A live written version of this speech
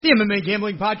The MMA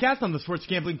Gambling Podcast on the Sports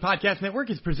Gambling Podcast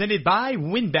Network is presented by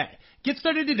WynnBET. Get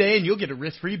started today and you'll get a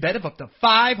risk-free bet of up to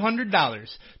 $500.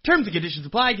 Terms and conditions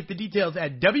apply. Get the details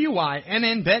at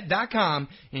WYNNBet.com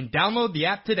and download the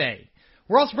app today.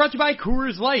 We're also brought to you by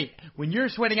Coors Light. When you're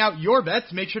sweating out your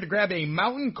bets, make sure to grab a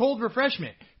mountain cold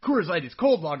refreshment. Coors Light is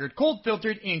cold lagered, cold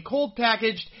filtered, and cold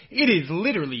packaged. It is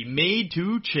literally made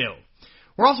to chill.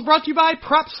 We're also brought to you by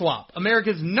PropSwap,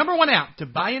 America's #1 app to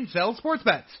buy and sell sports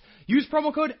bets. Use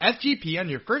promo code SGP on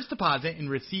your first deposit and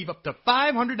receive up to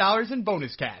 $500 in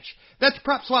bonus cash. That's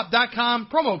PropSwap.com,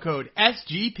 promo code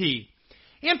SGP.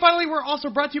 And finally, we're also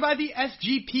brought to you by the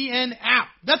SGPN app.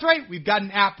 That's right, we've got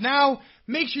an app now.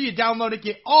 Make sure you download it,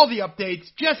 get all the updates.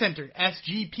 Just enter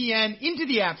SGPN into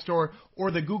the App Store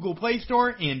or the Google Play Store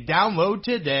and download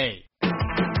today.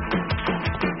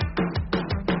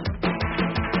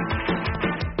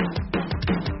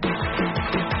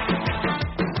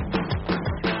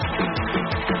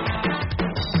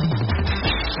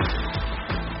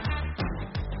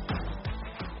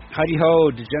 Howdy ho,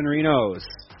 DeGenerinos,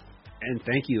 and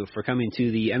thank you for coming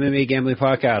to the MMA Gambling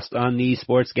Podcast on the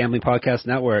Sports Gambling Podcast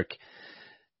Network.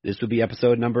 This will be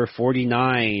episode number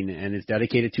 49, and it's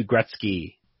dedicated to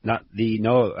Gretzky. I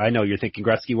know you're thinking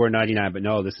Gretzky wore 99, but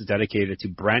no, this is dedicated to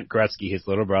Brent Gretzky, his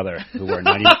little brother, who wore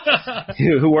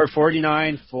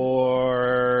 49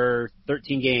 for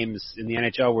 13 games in the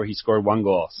NHL where he scored 1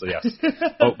 goal. So yes,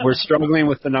 but we're struggling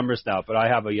with the numbers now. But I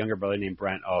have a younger brother named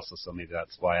Brent also, so maybe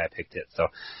that's why I picked it. So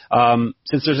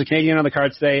since there's a Canadian on the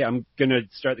card today, I'm going to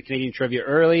start the Canadian trivia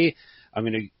early. I'm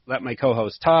going to let my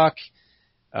co-host talk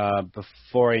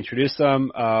before I introduce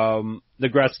them. The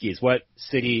Gretzkys, what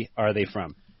city are they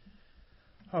from?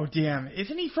 Oh, damn.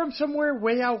 Isn't he from somewhere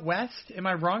way out west? Am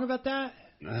I wrong about that?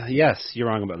 Yes, you're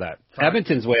wrong about that. Sorry.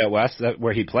 Edmonton's way out west,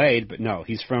 where he played, but no,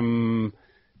 he's from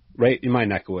right in my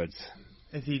neck of woods.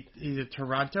 Is he's a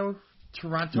Toronto?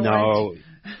 No,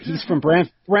 he's from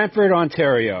Brantford,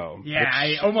 Ontario. Yeah,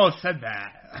 I almost said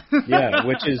that. Yeah,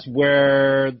 which is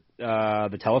where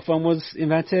the telephone was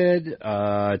invented.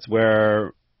 It's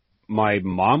where my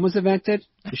mom was invented.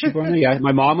 Is she born there? Yeah,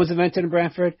 my mom was invented in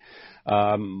Brantford.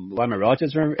 A lot of my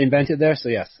relatives were invented there, so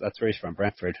yes, that's where he's from,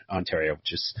 Brantford, Ontario,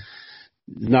 which is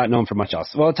not known for much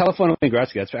else. Well, telephone and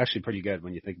Gretzky, that's actually pretty good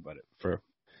when you think about it for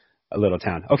a little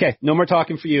town. Okay, no more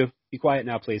talking for you. Be quiet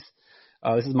now, please.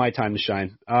 This is my time to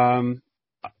shine. And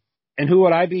who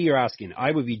would I be, you're asking? I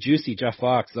would be Juicy Jeff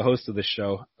Fox, the host of this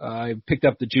show. I picked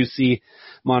up the Juicy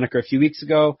moniker a few weeks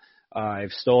ago.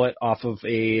 I've stole it off of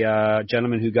a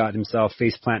gentleman who got himself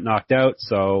faceplant knocked out.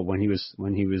 So when he was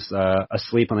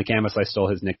asleep on the canvas, I stole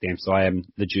his nickname. So I am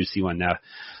the Juicy one now,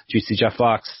 Juicy Jeff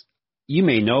Fox. You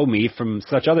may know me from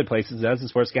such other places as the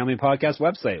Sports Gambling Podcast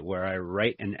website, where I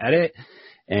write and edit,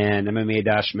 and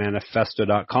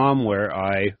MMA-manifesto.com, where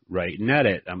I write and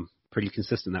edit. I'm pretty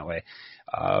consistent that way.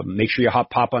 Make sure you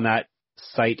pop on that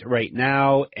site right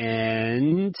now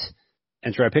and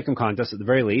enter our pick'em contest at the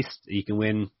very least. You can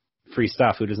win free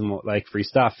stuff. Who doesn't like free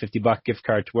stuff? $50 gift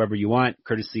card to wherever you want,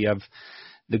 courtesy of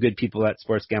the good people at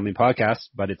Sports Gambling Podcast,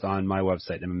 but it's on my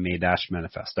website,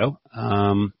 MMA-Manifesto.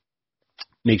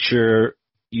 Make sure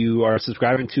you are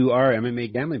subscribing to our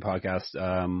MMA Gambling Podcast.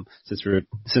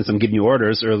 Since I'm giving you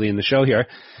orders early in the show here,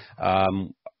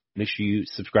 make sure you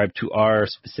subscribe to our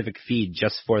specific feed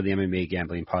just for the MMA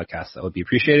Gambling Podcast. That would be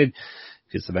appreciated,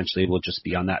 because eventually we'll just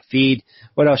be on that feed.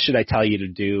 What else should I tell you to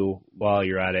do while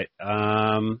you're at it?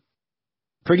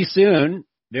 Pretty soon,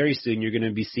 very soon, you're going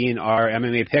to be seeing our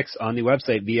MMA picks on the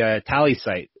website via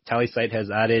TallySite. TallySite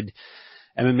has added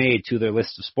MMA to their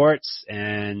list of sports,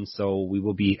 and so we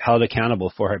will be held accountable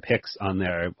for our picks on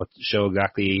there. We'll show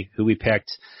exactly who we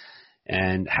picked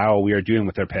and how we are doing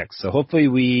with our picks. So hopefully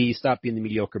we stop being the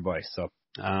mediocre boys. So,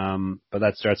 but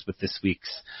that starts with this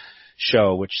week's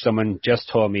show, which someone just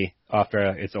told me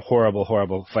after it's a horrible,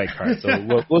 horrible fight card. So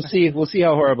we'll see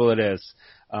how horrible it is.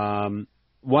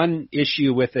 One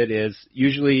issue with it is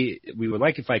usually we would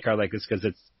like a fight card like this because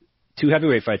it's 2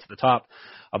 heavyweight fights at the top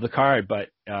of the card, but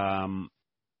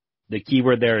the key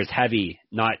word there is heavy,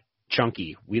 not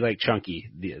chunky. We like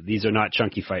chunky. These are not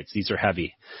chunky fights. These are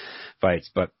heavy fights.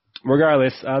 But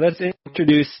regardless, let's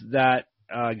introduce that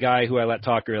guy who I let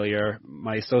talk earlier,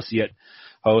 my associate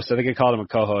host. I think I called him a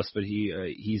co-host, but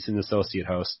he's an associate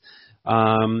host.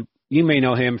 You may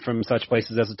know him from such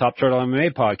places as the Top Turtle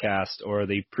MMA podcast or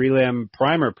the Prelim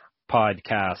Primer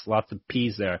podcast, lots of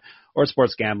P's there, or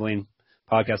Sports Gambling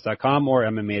Podcast.com or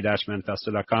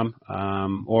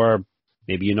MMA-Manifesto.com, or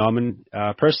maybe you know him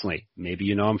personally. Maybe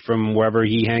you know him from wherever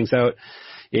he hangs out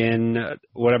in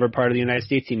whatever part of the United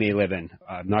States he may live in.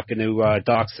 I'm not going to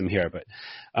dox him here, but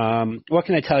what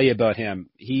can I tell you about him?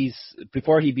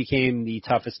 Before he became the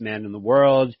toughest man in the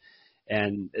world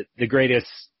and the greatest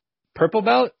purple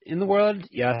belt in the world,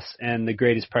 yes, and the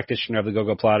greatest practitioner of the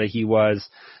Gogo Plata, he was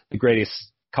the greatest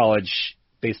college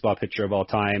baseball pitcher of all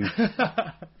time,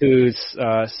 whose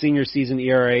senior season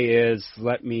ERA is,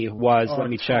 let me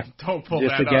check don't pull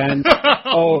this that again. Up.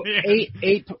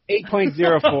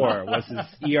 8.04 was his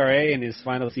ERA in his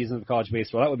final season of college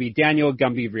baseball. That would be Daniel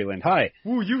Gumby Vreeland. Hi.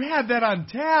 Ooh, you had that on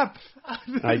tap.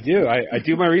 I do. I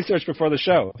do my research before the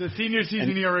show. The senior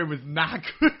season ERA was not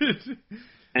good.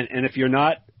 And if you're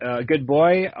not a good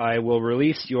boy, I will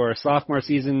release your sophomore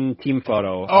season team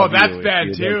photo. Oh, that's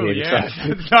bad too. Yeah,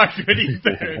 that's not good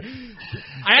either.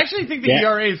 I actually think the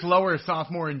ERA is lower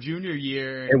sophomore and junior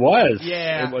year. It was.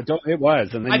 Yeah, it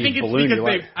was. And then I think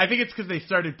it's because they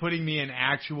started putting me in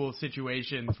actual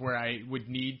situations where I would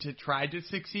need to try to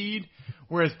succeed.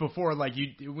 Whereas before, like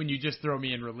when you just throw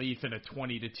me in relief in a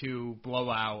 20-2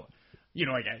 blowout.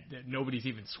 Nobody's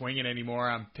even swinging anymore.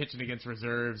 I'm pitching against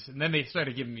reserves. And then they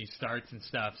started giving me starts and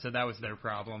stuff, so that was their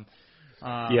problem.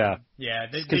 Yeah,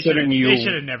 they should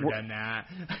have never done that.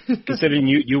 Considering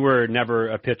you were never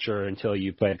a pitcher until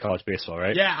you played college baseball,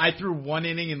 right? Yeah, I threw one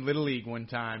inning in Little League one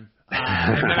time.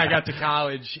 And then I got to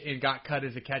college and got cut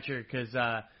as a catcher because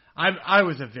I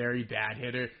was a very bad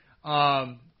hitter.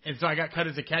 And so I got cut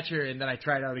as a catcher, and then I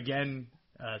tried out again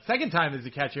second time as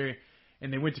a catcher.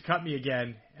 And they went to cut me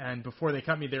again, and before they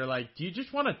cut me, they were like, "Do you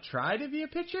just want to try to be a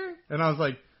pitcher?" And I was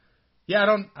like, "Yeah, I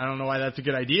don't know why that's a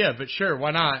good idea, but sure, why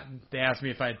not?" They asked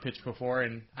me if I had pitched before,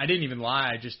 and I didn't even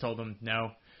lie. I just told them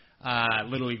no.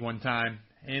 Little League one time,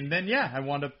 and then I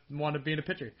wound up being a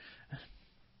pitcher.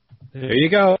 There you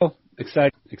go.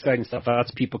 Exciting stuff. That's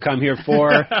what people come here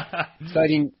for.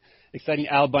 Exciting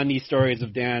Al Bundy stories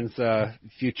of Dan's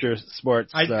future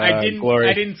sports glory.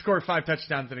 I didn't score 5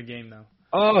 touchdowns in a game though.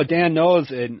 Oh, Dan knows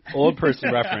an old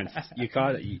person reference. You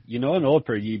caught it. You know an old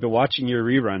person. You've been watching your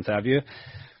reruns, have you?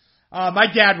 My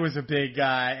dad was a big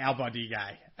Al Bundy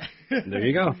guy. There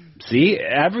you go. See,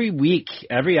 every week,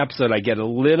 every episode, I get a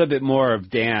little bit more of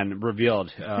Dan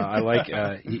revealed. I like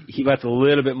he lets a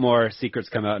little bit more secrets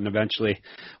come out, and eventually,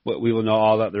 we will know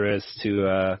all that there is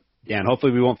to Dan.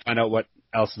 Hopefully, we won't find out what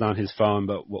else is on his phone,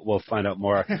 but we'll find out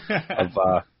more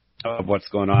of what's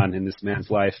going on in this man's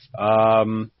life.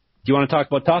 Do you want to talk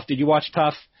about Tough? Did you watch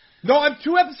Tough? No, I'm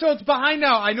 2 episodes behind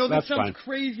now. I know that sounds fine.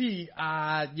 Crazy.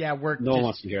 Work. No one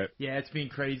wants to hear it. Yeah, it's being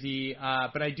crazy.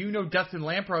 But I do know Dustin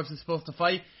Lampros is supposed to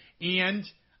fight, and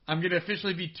I'm going to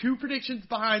officially be 2 predictions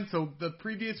behind. So the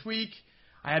previous week,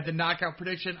 I had the knockout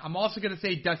prediction. I'm also going to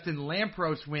say Dustin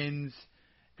Lampros wins,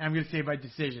 and I'm going to say by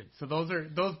decision. So both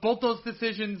those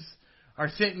decisions are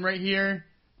sitting right here.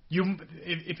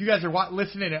 If you guys are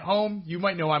listening at home, you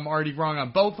might know I'm already wrong on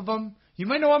both of them. You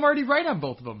might know I'm already right on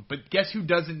both of them, but guess who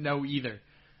doesn't know either?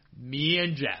 Me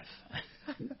and Jeff.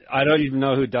 I don't even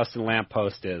know who Dustin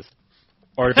Lamppost is.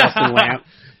 Or Dustin Lamp.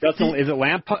 Is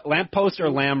it Lamppost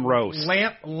or Lamb Roast?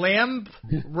 Lamb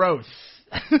Roast.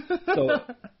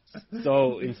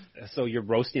 So you're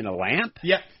roasting a lamp?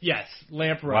 Yep. Yes.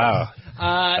 Lamp Roast.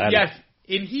 Wow. Yes.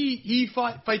 And he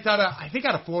fights out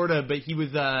of Florida, but he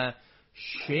was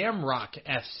Shamrock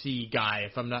FC guy,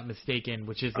 if I'm not mistaken,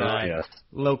 which is a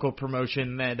local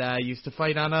promotion that used to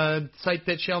fight on a site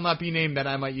that shall not be named that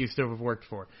I might used to have worked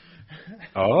for.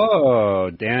 Oh,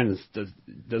 Dan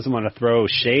doesn't want to throw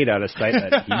shade at a site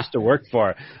that he used to work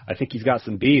for. I think he's got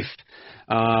some beef.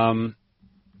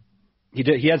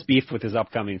 He has beef with his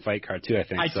upcoming fight card too, I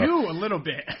think. I do a little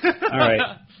bit. All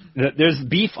right. There's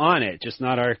beef on it, just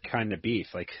not our kind of beef,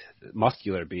 like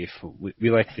muscular beef. We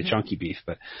like the chunky beef.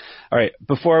 But all right,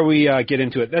 before we get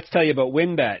into it, let's tell you about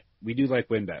WynnBET. We do like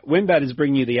WynnBET. WynnBET is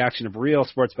bringing you the action of real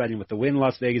sports betting with the Wynn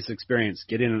Las Vegas experience.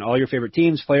 Get in on all your favorite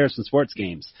teams, players, and sports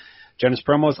games. Generous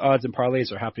promos, odds, and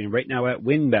parlays are happening right now at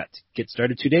WynnBET. Get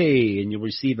started today, and you'll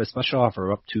receive a special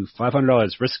offer of up to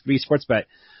 $500 risk-free sports bet.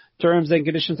 Terms and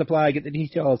conditions apply. Get the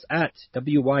details at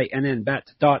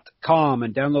wynnbet.com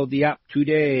and download the app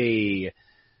today.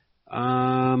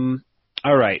 All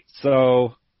right,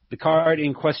 so the card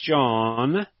in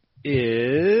question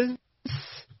is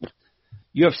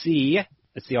UFC.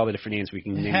 Let's see all the different names we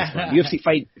can name this one. UFC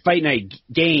Fight Night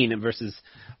Gane versus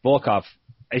Volkov.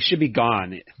 It should be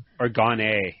Gane or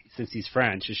Gane since he's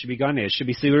French. It should be Gane. It should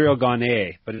be Cyril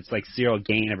Gane, but it's like Cyril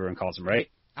Gane. Everyone calls him,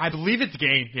 right? I believe it's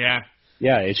Gane. Yeah.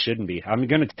 Yeah, it shouldn't be. I'm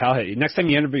going to tell him. Next time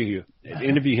you interview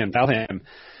him, tell him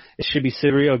it should be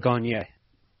Cyril Gane.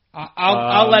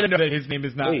 I'll let him know that his name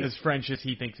is not as French as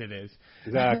he thinks it is.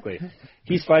 Exactly.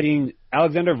 He's fighting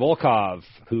Alexander Volkov,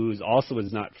 who also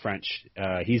is not French.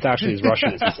 He's actually as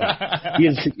Russian as he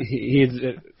sounds. He is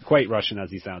quite Russian as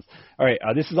he sounds. All right.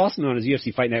 This is also known as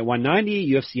UFC Fight Night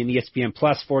 190, UFC and ESPN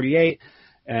Plus 48.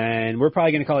 And we're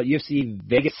probably going to call it UFC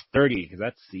Vegas 30 because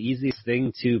that's the easiest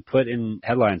thing to put in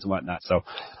headlines and whatnot. So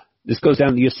this goes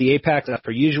down to UFC Apex as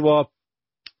per usual.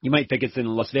 You might think it's in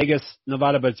Las Vegas,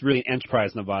 Nevada, but it's really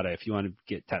Enterprise, Nevada, if you want to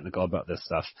get technical about this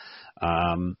stuff.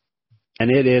 And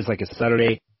it is like a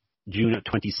Saturday, June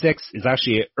 26th. It's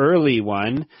actually an early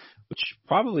one, which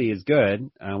probably is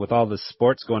good with all the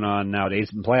sports going on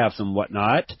nowadays and playoffs and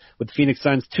whatnot. With the Phoenix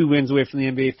Suns 2 wins away from the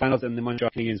NBA Finals and the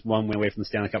Montreal Canadiens 1 win away from the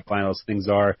Stanley Cup Finals, things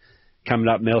are coming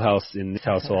up Millhouse in this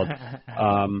household.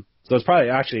 So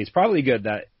it's probably good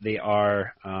that they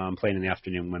are playing in the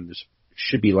afternoon when there's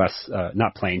should be less,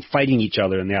 fighting each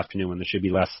other in the afternoon when there should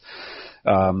be less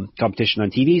competition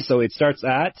on TV. So it starts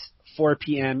at 4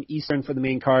 p.m. Eastern for the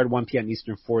main card, 1 p.m.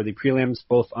 Eastern for the prelims,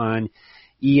 both on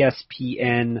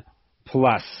ESPN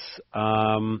Plus.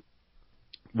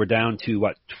 We're down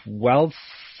to, 12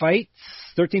 fights?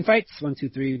 13 fights? 1, 2,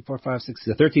 3, 4, 5, 6,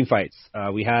 13 fights.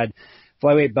 We had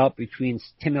flyweight belt between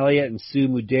Tim Elliott and Sue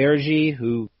Mudaerji,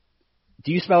 who...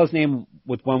 Do you spell his name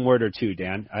with one word or two,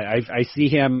 Dan? I see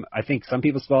him. I think some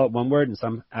people spell it one word and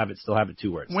some still have it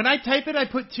 2 words. When I type it, I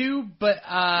put 2, but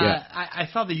I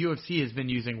saw the UFC has been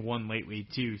using 1 lately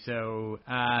too. So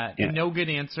no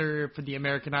good answer for the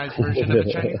Americanized version of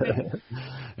the Chinese name.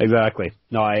 Exactly.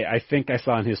 No, I think I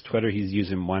saw on his Twitter he's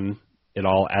using it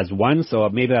all as 1. So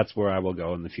maybe that's where I will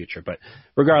go in the future. But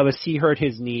regardless, he hurt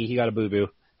his knee. He got a boo-boo.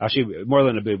 Actually, more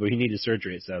than a boo-boo. He needed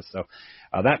surgery, it says. So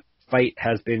that fight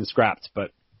has been scrapped,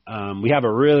 but we have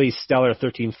a really stellar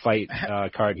 13 fight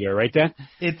card here, right, Dan?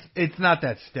 It's not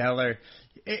that stellar.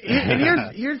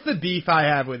 And here's the beef I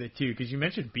have with it too, because you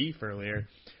mentioned beef earlier.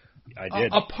 I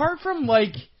did. Apart from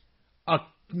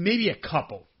maybe a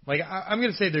couple, I'm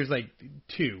gonna say there's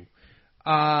 2,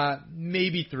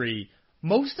 maybe 3.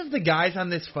 Most of the guys on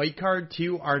this fight card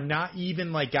too are not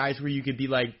even guys where you could be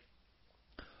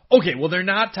okay, well, they're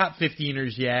not top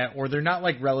 15ers yet, or they're not,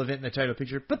 relevant in the title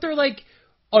picture, but they're,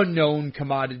 unknown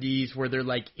commodities where they're,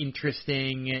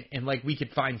 interesting and, we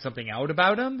could find something out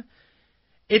about them.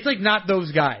 It's, not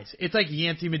those guys. It's,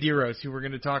 Yancy Medeiros, who we're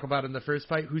going to talk about in the first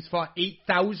fight, who's fought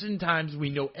 8,000 times.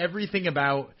 We know everything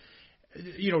about,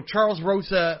 Charles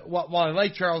Rosa. While I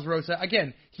like Charles Rosa,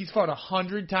 again, he's fought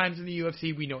 100 times in the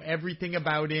UFC. We know everything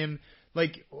about him.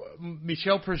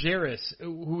 Michel Prazeres,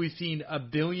 who we've seen 1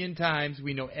 billion times.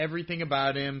 We know everything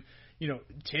about him.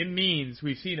 Tim Means,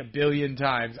 we've seen 1 billion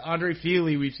times. Andre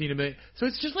Fili, we've seen 1 billion. So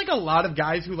it's just a lot of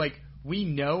guys who we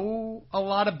know a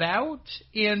lot about,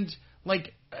 and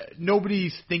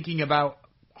nobody's thinking about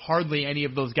hardly any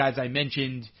of those guys I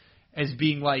mentioned as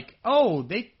being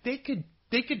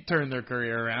they could turn their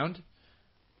career around.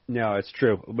 No, it's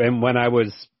true. When I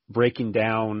was breaking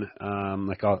down,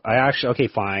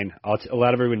 fine. I'll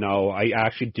let everyone know. I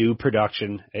actually do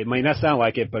production. It might not sound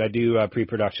like it, but I do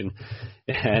pre-production,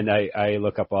 and I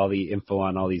look up all the info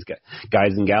on all these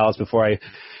guys and gals before I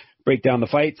break down the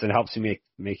fights, and it helps me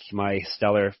make my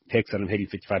stellar picks that I'm hitting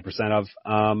 55% of.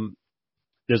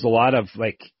 There's a lot of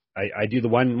I do the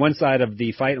one side of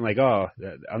the fight and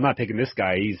I'm not picking this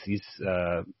guy. He's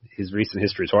his recent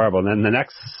history is horrible. And then the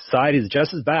next side is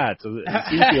just as bad. So it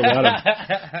seems to be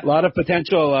a lot of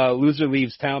potential loser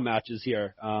leaves town matches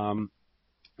here. And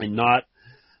not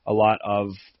a lot of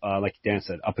like Dan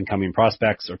said, up and coming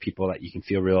prospects or people that you can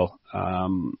feel real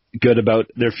good about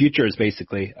their futures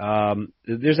basically.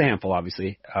 There's a handful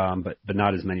obviously, but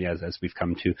not as many as we've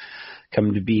come to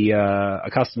be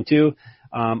accustomed to.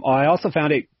 I also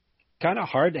found it kind of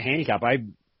hard to handicap.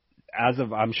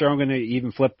 I'm sure I'm going to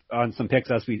even flip on some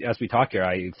picks as we talk here.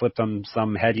 I flipped on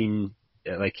some heading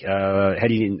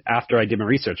after I did my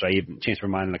research. I even changed my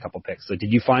mind on a couple picks. So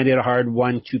did you find it a hard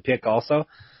one to pick also?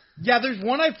 Yeah, there's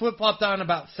one I flip-flopped on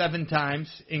about 7 times,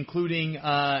 including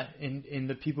in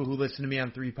the people who listen to me on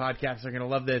 3 podcasts are going to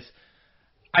love this.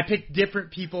 I picked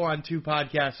different people on 2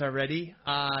 podcasts already.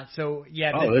 This is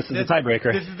the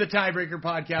tiebreaker. This is the tiebreaker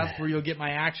podcast where you'll get my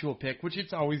actual pick, which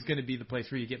it's always going to be the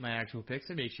place where you get my actual pick,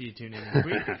 so make sure you tune in this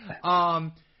week.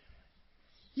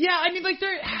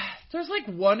 There's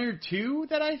 1 or 2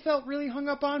 that I felt really hung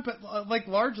up on, but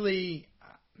largely,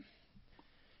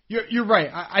 you're right.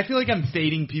 I feel like I'm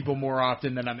fading people more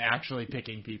often than I'm actually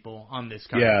picking people on this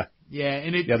card. Yeah,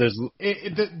 and it's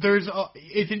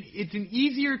an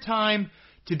easier time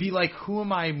to be who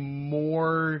am I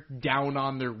more down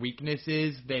on their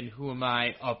weaknesses than who am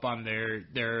I up on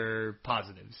their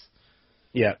positives.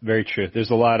 Yeah, very true. There's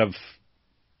a lot of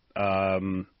I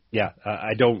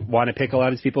don't want to pick a lot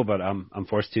of these people, but I'm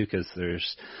forced to because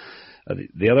there's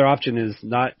the other option is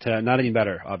not any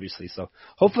better, obviously. So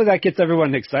hopefully that gets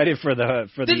everyone excited for the.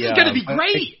 This is going to be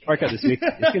great. This week.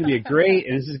 It's going to be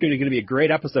this is going to be a great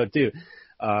episode too.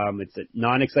 It's a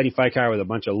non-exciting fight card with a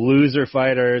bunch of loser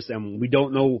fighters, and we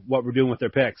don't know what we're doing with their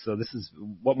picks. So this is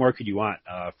what more could you want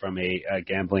from a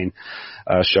gambling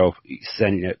show?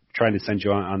 Trying to send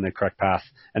you on the correct path.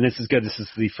 And this is good. This is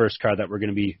the first card that we're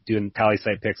going to be doing tally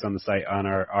site picks on the site on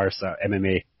our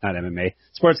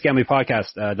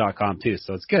sportsgamblingpodcast.com too.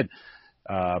 So it's good.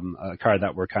 A card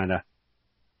that we're kind of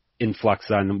in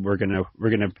flux on. We're gonna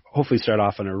hopefully start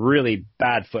off on a really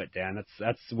bad foot, Dan.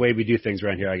 That's the way we do things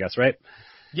around here, I guess, right?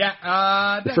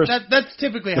 Yeah, that's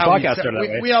typically how we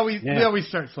start. We always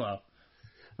start slow.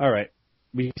 All right.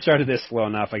 We started this slow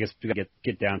enough. I guess we got to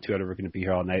get down to it or we're going to be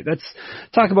here all night. Let's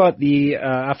talk about the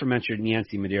aforementioned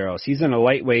Yancy Medeiros. He's in a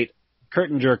lightweight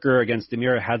curtain jerker against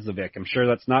Damir Hadzovic. I'm sure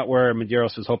that's not where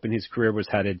Medeiros was hoping his career was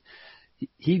headed. I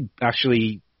think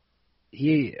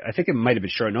it might have been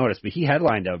short notice, but he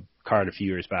headlined a card a few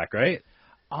years back, right?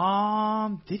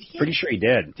 Did he? Pretty sure he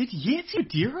did. Did Yancy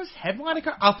Medeiros headline a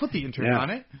card? I'll put the intern on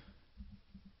it.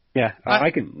 Yeah,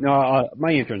 I can. No,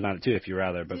 my intern's on it too, if you'd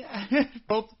rather. But yeah,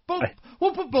 both.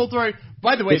 We'll put both right.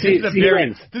 By the way, this is a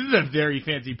very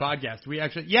fancy podcast.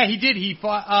 He did. He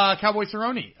fought Cowboy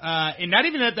Cerrone, and not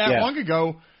even that long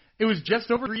ago. It was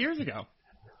just over 3 years ago.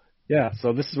 Yeah,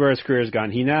 so this is where his career's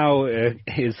gone. He now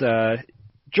is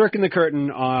jerking the curtain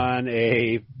on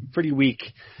a pretty weak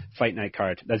fight night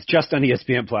card. That's just on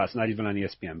ESPN Plus, not even on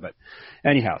ESPN. But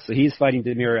anyhow, so he's fighting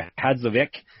Damir Hadzovic.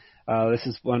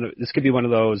 This could be one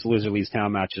of those loser leaves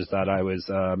town matches that I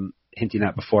was hinting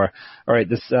at before. All right,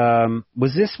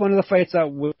 was this one of the fights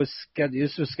that was scheduled?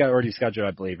 This was already scheduled,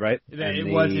 I believe, right?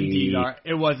 It was indeed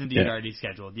already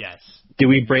scheduled. Yes. Did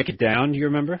we break it down? Do you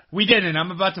remember? We didn't.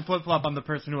 I'm about to flip flop on the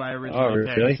person who I originally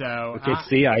picked. Really? So okay.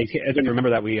 See, I didn't remember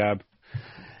that we. I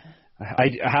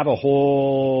have a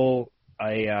whole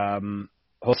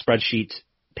spreadsheet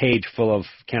page full of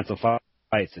canceled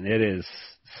fights, and it is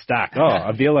stacked.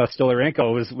 Avila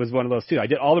Stolarenko was one of those too. I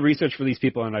did all the research for these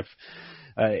people, and I've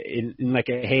in like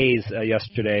a haze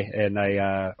yesterday, and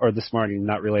or this morning,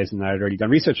 not realizing that I'd already done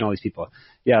research on all these people.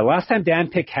 Yeah, last time Dan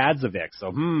picked Hadzovic,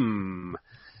 so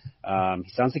he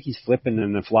sounds like he's flipping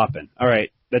and then flopping. All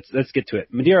right, let's get to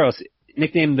it. Medeiros,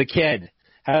 nicknamed the Kid.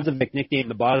 Hadzovic,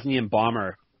 nicknamed the Bosnian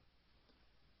Bomber.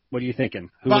 What are you thinking?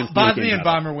 Bosnian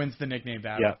Bomber wins the nickname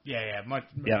battle. Yeah.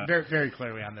 Very, very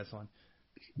clearly on this one.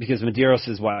 Because Medeiros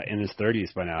is in his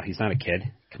 30s by now. He's not a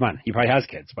kid. Come on, he probably has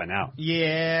kids by now.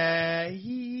 Yeah,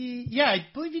 I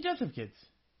believe he does have kids.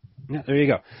 Yeah, there you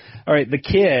go. All right, the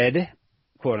Kid,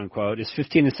 quote unquote, is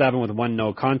 15-7 with 1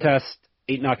 no contest,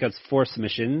 8 knockouts, 4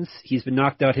 submissions. He's been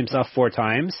knocked out himself 4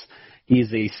 times.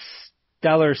 He's a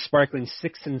stellar, sparkling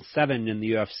 6-7 in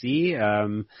the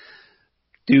UFC.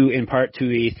 Due in part to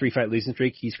a 3-fight losing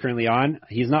streak he's currently on.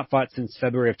 He's not fought since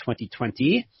February of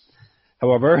 2020.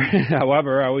 However,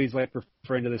 I always like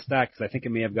referring to this stat because I think it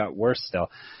may have got worse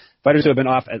still. Fighters who have been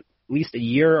off at least a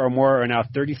year or more are now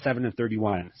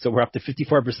 37-31. So we're up to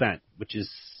 54%, which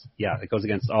is, it goes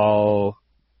against all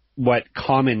what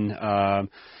common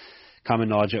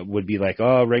knowledge would be like,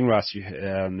 ring rust,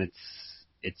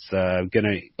 it's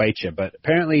gonna bite you. But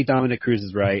apparently Dominic Cruz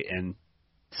is right, and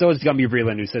so is Gumby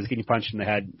Vreeland, who says getting punched in the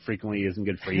head frequently isn't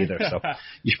good for you either. So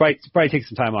you should probably take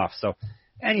some time off. So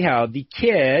anyhow, the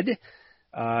Kid,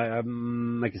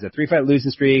 like I said, 3-fight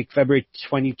losing streak, February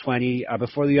 2020.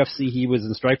 Before the UFC, he was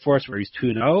in Strikeforce, where he's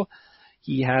 2-0.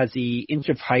 He has the inch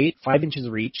of height, 5 inches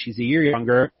of reach. He's a year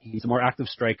younger. He's a more active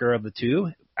striker of the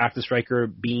two. Active striker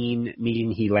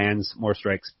meaning he lands more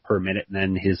strikes per minute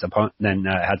than his opponent, than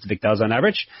Hadzovic does on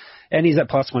average. And he's at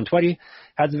plus 120.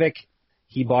 Hadzovic,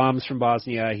 he bombs from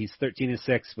Bosnia. He's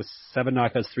 13-6 with 7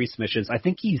 knockouts, 3 submissions. I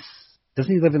think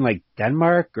doesn't he live in like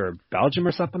Denmark or Belgium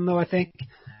or something though? I think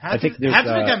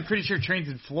Hadzovic, I'm pretty sure trains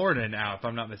in Florida now, if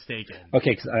I'm not mistaken. Okay,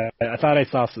 because I thought I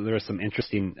saw there was some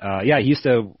interesting. He used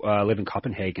to live in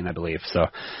Copenhagen, I believe. So,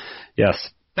 yes.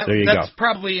 There you go. That's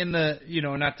probably in the,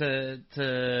 not to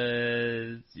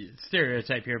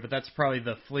stereotype here, but that's probably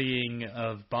the fleeing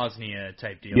of Bosnia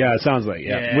type deal. Yeah, it sounds like,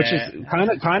 which is kind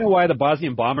of why the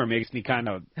Bosnian Bomber makes me kind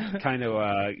of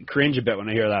cringe a bit when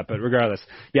I hear that. But regardless,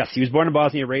 yes, he was born in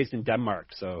Bosnia, raised in Denmark.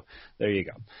 So there you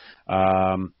go.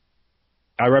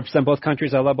 I represent both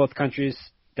countries. I love both countries.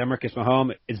 Denmark is my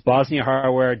home. It's Bosnia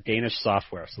hardware, Danish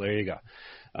software. So there you go.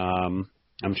 I'm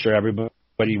sure everybody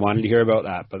everybody wanted to hear about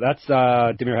that. But that's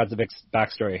Damir Hadzovic's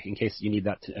backstory, in case you need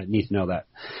to know that.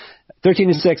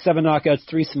 13-6, 7 knockouts,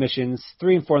 3 submissions,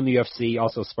 3-4 in the UFC,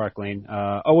 also sparkling.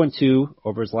 0-2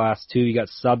 over his last 2. He got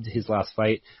subbed his last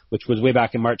fight, which was way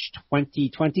back in March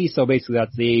 2020. So basically,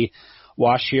 that's the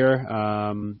wash here.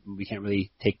 We can't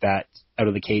really take that out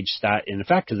of the cage stat in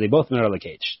effect because they both went out of the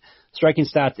cage. Striking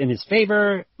stats in his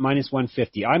favor,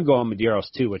 -150. I'm going Medeiros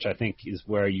too, which I think is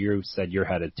where you said you're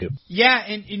headed to. Yeah,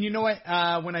 and you know what?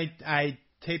 When I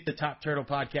taped the Top Turtle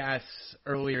podcast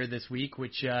earlier this week,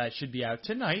 which should be out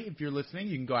tonight. If you're listening,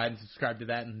 you can go ahead and subscribe to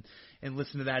that and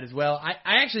listen to that as well. I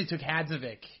actually took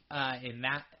Hadzovic on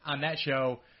that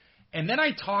show, and then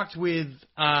I talked with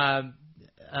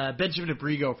Benjamin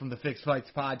Abrigo from the Fixed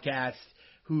Fights podcast,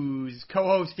 who's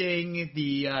co-hosting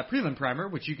the Prelim Primer,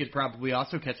 which you could probably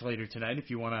also catch later tonight if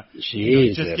you want to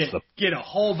just get a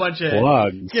whole bunch of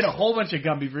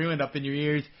Gumby Freeland up in your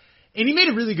ears. And he made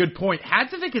a really good point.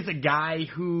 Hadzovic is a guy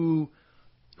who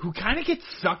kind of gets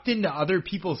sucked into other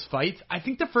people's fights. I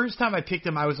think the first time I picked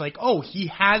him, I was like, oh, he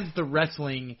has the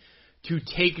wrestling to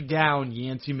take down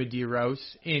Yancy Medeiros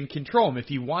and control him if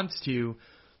he wants to.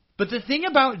 But the thing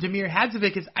about Damir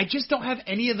Hadzovic is I just don't have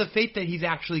any of the faith that he's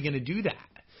actually going to do that.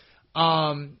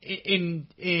 And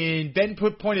Ben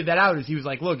pointed that out as he was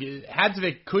like, look,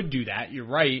 Hadzovic could do that. You're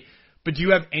right. But do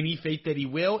you have any faith that he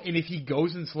will? And if he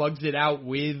goes and slugs it out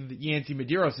with Yancy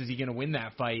Medeiros, is he going to win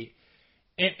that fight?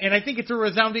 And I think it's a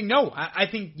resounding no. I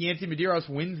think Yancy Medeiros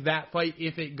wins that fight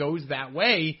if it goes that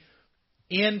way.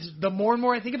 And the more and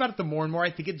more I think about it, the more and more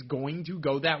I think it's going to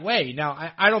go that way.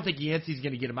 Now, I don't think Yancy's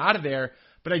going to get him out of there,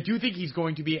 but I do think he's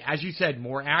going to be, as you said,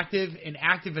 more active and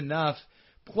active enough.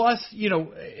 Plus,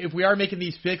 if we are making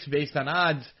these picks based on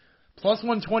odds, plus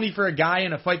 120 for a guy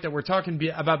in a fight that we're talking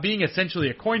about being essentially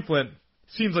a coin flip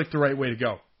seems like the right way to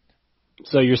go.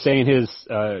 So you're saying his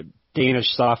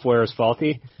Danish software is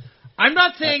faulty? I'm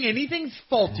not saying anything's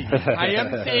faulty. I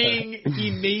am saying he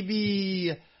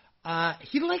maybe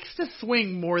he likes to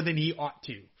swing more than he ought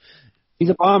to. He's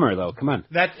a bomber, though. Come on.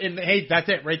 Hey, that's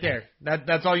it right there.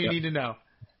 That's all you need to know.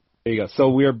 There you go. So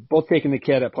we're both taking the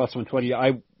kid at plus 120.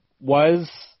 I was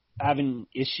having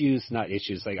not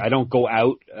issues. Like I don't go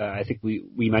out. I think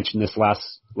we mentioned this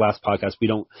last podcast. We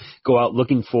don't go out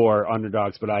looking for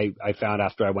underdogs, but I found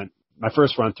after I went my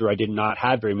first run through, I did not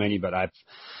have very many, but I've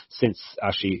since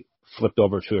actually flipped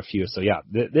over to a few. So yeah,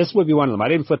 this would be one of them. I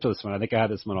didn't flip to this one. I think I had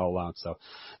this one all along. So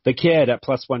the kid at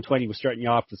plus 120 was starting you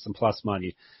off with some plus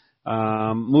money.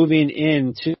 Moving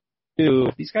into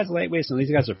these guys are lightweights and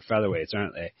these guys are featherweights,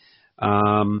 aren't they?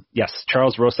 Yes,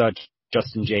 Charles Rosa,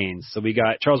 Justin James. So we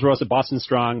got Charles Rosa, Boston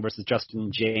Strong versus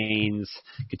Justin James,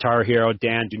 Guitar Hero.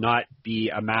 Dan, do not be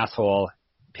a masshole.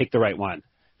 Pick the right one.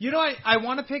 I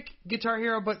want to pick Guitar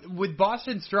Hero, but with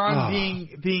Boston Strong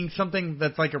being something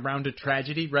that's like around a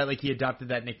tragedy, right? Like he adopted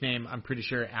that nickname, I'm pretty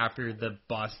sure, after the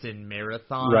Boston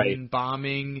Marathon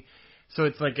bombing. So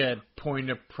it's like a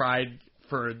point of pride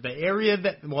for the area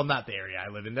not the area I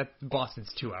live in.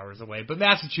 Boston's 2 hours away, but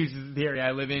Massachusetts is the area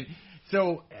I live in.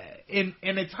 So, and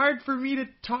it's hard for me to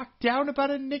talk down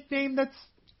about a nickname that's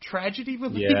tragedy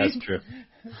related. Yeah, that's true.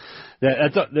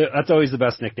 That's always the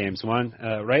best nicknames,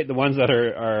 right? The ones that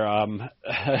are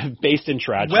based in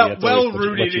tragedy. Well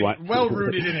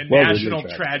rooted in a national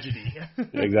tragedy.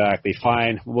 Exactly.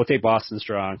 Fine. We'll take Boston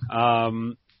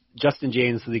Strong. Justin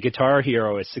James, the Guitar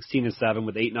Hero, is 16-7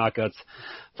 with 8 knockouts,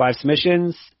 5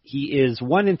 submissions. He is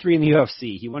 1-3 in the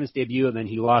UFC. He won his debut and then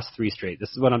he lost 3 straight.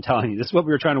 This is what I'm telling you. This is what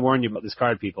we were trying to warn you about this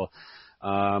card, people.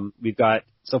 We've got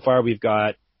a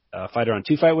fighter on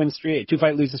 2-fight win streak,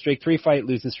 2-fight losing streak, 3-fight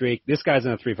losing streak. This guy's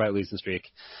on a 3-fight losing streak.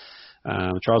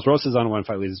 Charles Rosa's on a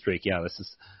 1-fight losing streak. Yeah, this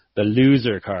is the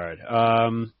loser card.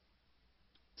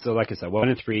 So like I said,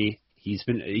 1-3. He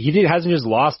hasn't just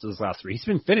lost his last 3. He's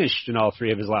been finished in all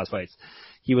 3 of his last fights.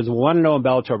 He was 1-0 in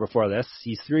Bellator before this.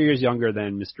 He's 3 years younger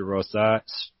than Mr. Rosa.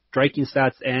 Striking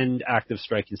stats and active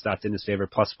striking stats in his favor,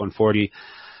 plus 140.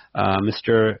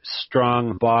 Mr.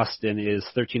 Strong Boston is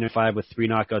 13-5 with 3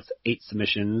 knockouts, 8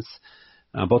 submissions.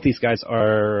 Both these guys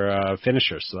are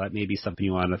finishers, so that may be something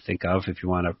you want to think of if you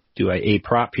want to do a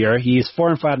prop here. He's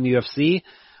 4-5 in the UFC,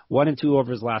 1-2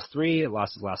 over his last 3,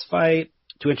 lost his last fight.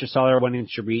 2 inches taller, 1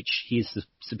 inch of reach. He's the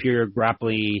superior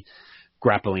grappler,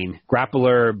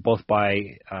 both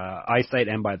by eyesight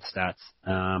and by the stats.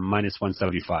 Minus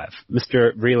 175.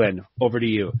 Mr. Vreeland, over to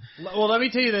you. Well, let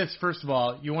me tell you this. First of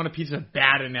all, you want a piece of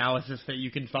bad analysis that you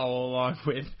can follow along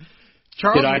with.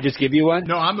 Did I just give you one?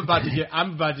 No, I'm about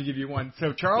to give you one.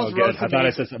 So Charles Rosa. I thought I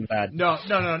said something bad. No,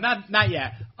 not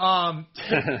yet.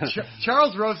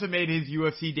 Charles Rosa made his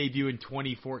UFC debut in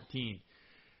 2014.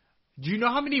 Do you know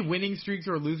how many winning streaks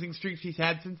or losing streaks he's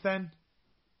had since then?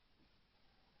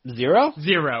 Zero?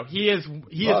 Zero. He has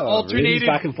alternated really?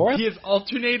 Back and forth? He has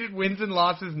alternated wins and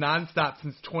losses nonstop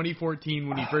since 2014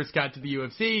 when he first got to the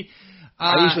UFC.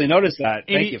 I usually notice that.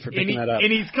 Thank you for picking that up.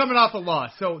 And he's coming off a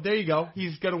loss, so there you go.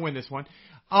 He's going to win this one.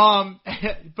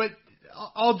 But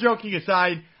all joking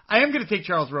aside, I am going to take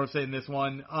Charles Rosa in this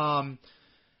one.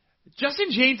 Justin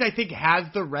James, I think, has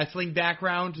the wrestling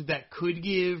background that could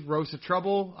give Rosa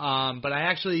trouble. But I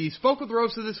actually spoke with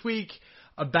Rosa this week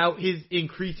about his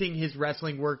increasing his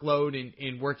wrestling workload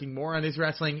and working more on his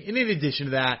wrestling. And in addition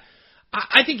to that,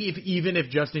 I think even if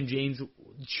Justin James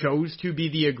chose to be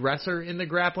the aggressor in the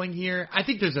grappling here, I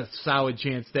think there's a solid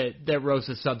chance that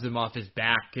Rosa subs him off his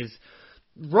back, because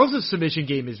Rosa's submission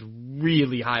game is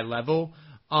really high level.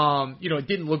 It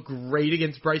didn't look great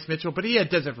against Bryce Mitchell, but he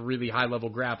does have really high level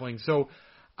grappling. So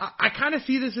I kind of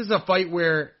see this as a fight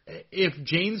where if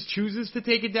James chooses to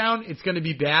take it down, it's going to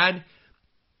be bad.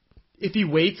 If he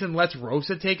waits and lets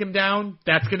Rosa take him down,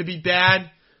 that's going to be bad.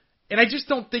 And I just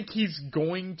don't think he's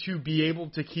going to be able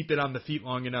to keep it on the feet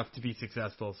long enough to be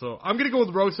successful. So I'm going to go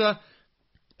with Rosa.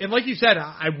 And like you said,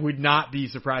 I would not be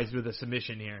surprised with a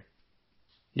submission here.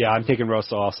 Yeah, I'm taking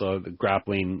Rosa also. The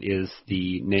grappling is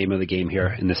the name of the game here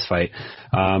in this fight.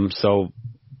 So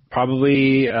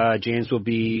probably James will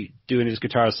be doing his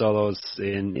guitar solos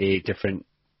in a different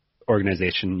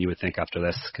organization, you would think, after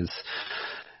this, because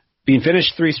being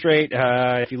finished 3 straight,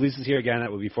 if he loses here again,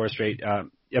 that would be 4 straight.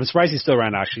 I'm surprised he's still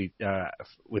around, actually,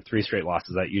 with 3 straight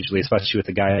losses. That usually, especially with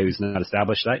a guy who's not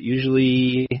established, that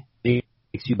usually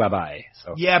makes you bye-bye.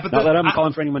 So, yeah, but not that I'm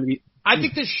calling for anyone to be... I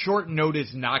think the short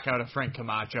notice knockout of Frank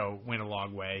Camacho went a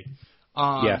long way.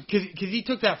 Because he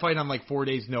took that fight on like 4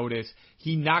 days' notice.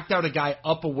 He knocked out a guy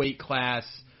up a weight class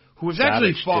who was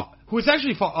actually fought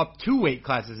up 2 weight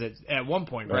classes at one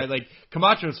point, right? Like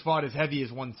Camacho's fought as heavy as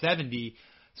 170.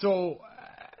 So,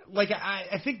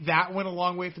 I think that went a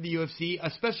long way for the UFC,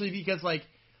 especially because,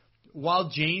 while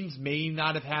James may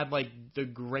not have had, the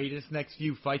greatest next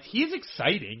few fights, he is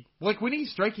exciting. When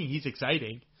he's striking, he's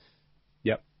exciting.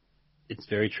 Yep. It's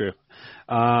very true.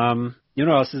 You know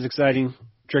what else is exciting?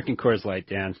 Drinking Coors Light,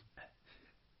 Dan.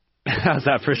 How's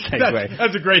that for a segue?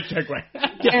 That's a great segue.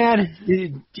 Dan, do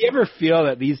you ever feel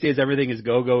that these days everything is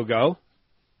go, go, go?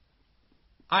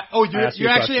 You're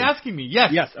actually asking me.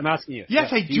 Yes. Yes, I'm asking you.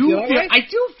 Yes, I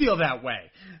do feel that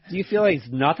way. Do you feel like it's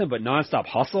nothing but nonstop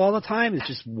hustle all the time? It's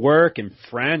just work and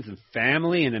friends and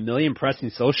family and a million pressing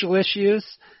social issues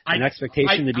and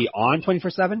expectation to be on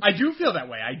 24/7? I do feel that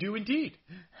way. I do indeed.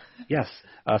 Yes.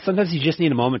 Sometimes you just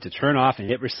need a moment to turn off and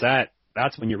hit reset.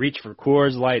 That's when you reach for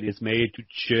Coors Light. It's made to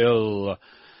chill.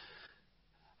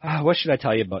 What should I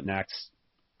tell you about next?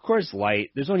 Coors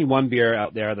Light. There's only one beer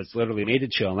out there that's literally made to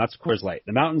chill, and that's Coors Light.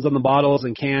 The mountains on the bottles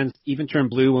and cans even turn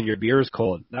blue when your beer is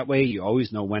cold. That way you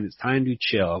always know when it's time to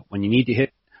chill. When you need to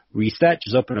hit reset,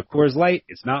 just open a Coors Light.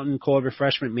 It's mountain cold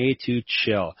refreshment made to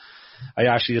chill. I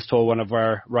actually just told one of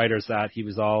our writers that he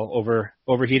was all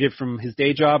overheated from his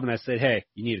day job, and I said, hey,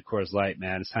 you need a Coors Light,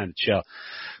 man. It's time to chill.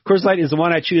 Coors Light is the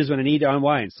one I choose when I need to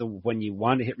unwind. So when you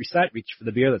want to hit reset, reach for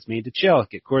the beer that's made to chill.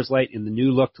 Get Coors Light in the new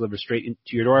look delivered straight into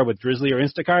your door with Drizzly or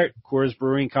Instacart. Coors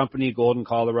Brewing Company, Golden,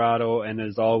 Colorado, and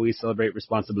as always, celebrate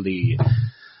responsibly.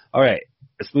 All right,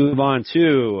 let's move on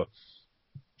to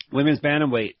women's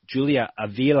bantamweight, Julia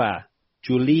Avila.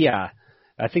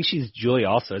 I think she's Julia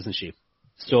also, isn't she?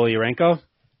 Stoliarenko?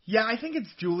 Yeah, I think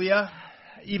it's Julia.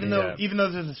 Even though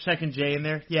there's a second J in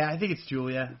there. Yeah, I think it's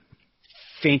Julia.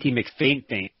 Fainty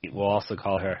McFaint, we'll also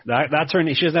call her. That's her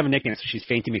name. She doesn't have a nickname, so she's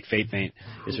Fainty McFaint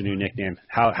is her new nickname.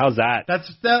 How's that?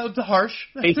 That's harsh.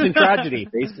 Based in tragedy.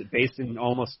 Based in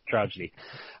almost tragedy.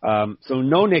 So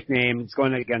no nickname. It's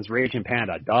going against Raging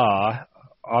Panda. Duh.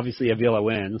 Obviously Avila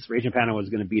wins. Raging Panda was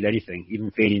going to beat anything, even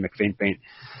Fainty McFaint.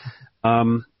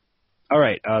 All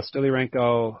right,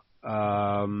 Stoliarenko.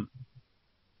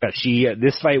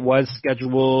 This fight was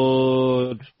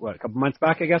scheduled a couple months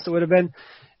back, I guess it would have been,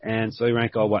 and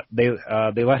Stoliarenko,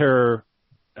 they let her,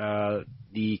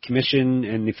 the commission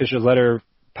and the officials let her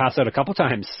pass out a couple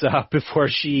times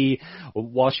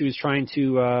while she was trying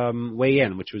to weigh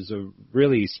in, which was a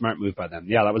really smart move by them.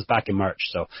 Yeah, that was back in March,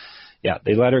 so yeah,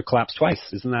 they let her collapse twice.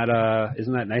 Isn't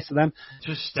that nice of them?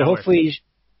 Just so hopefully.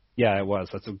 Yeah, it was.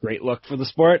 That's a great look for the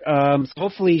sport. So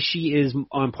hopefully she is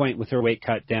on point with her weight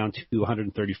cut down to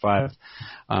 135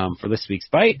 for this week's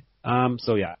fight.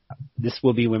 So yeah, this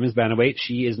will be women's bantamweight.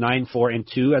 She is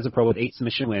 9-4-2 as a pro with 8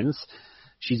 submission wins.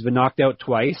 She's been knocked out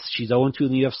twice. She's 0-2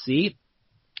 in the UFC.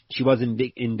 She was in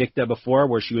Invicta before,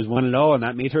 where she was 1-0, and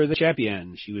that made her the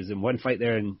champion. She was in one fight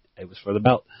there, and it was for the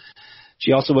belt.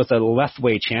 She also was a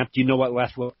Lethwei champ. Do you know what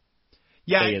Lethwei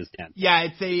is, Dan? Yeah,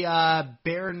 it's a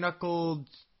bare-knuckled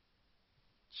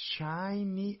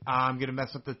Chinese. I'm gonna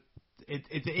mess up the.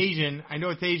 It's Asian. I know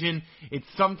it's Asian. It's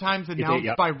sometimes announced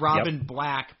by Robin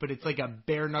Black, but it's like a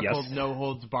bare knuckled, no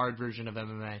holds barred version of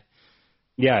MMA.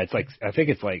 Yeah, it's like I think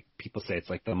it's like people say it's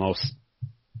like the most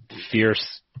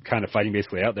fierce kind of fighting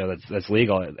basically out there that's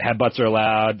legal. Headbutts are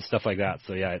allowed, stuff like that.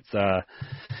 So yeah,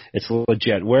 it's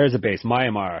legit. Where is it based?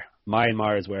 Myanmar.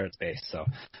 Myanmar is where it's based. So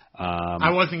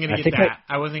I wasn't gonna get that.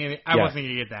 I wasn't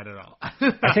gonna get that at all.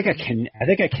 I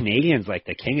think a Canadian's like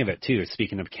the king of it too.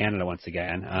 Speaking of Canada once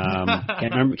again,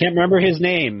 can't remember his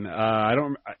name. I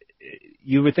don't.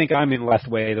 You would think I'm in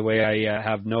Lethway the way I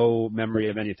have no memory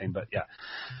of anything, but yeah.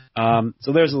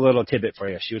 So there's a little tidbit for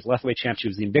you. She was Lethway champ. She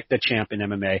was the Invicta champ in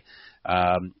MMA.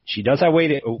 She does have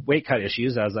weight cut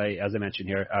issues, as I mentioned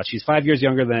here. She's 5 years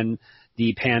younger than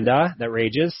the Panda that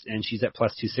rages, and she's at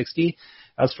plus 260.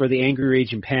 As for the angry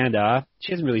raging Panda,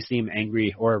 she doesn't really seem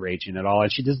angry or raging at all,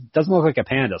 and she doesn't look like a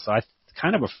panda. So it's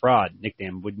kind of a fraud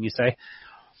nickname, wouldn't you say?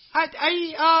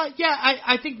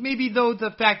 I think maybe though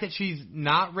the fact that she's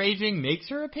not raging makes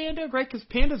her a panda, right? Because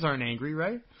pandas aren't angry,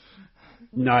 right?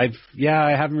 No, I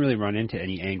haven't really run into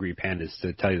any angry pandas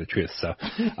to tell you the truth. So,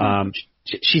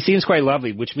 she seems quite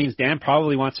lovely, which means Dan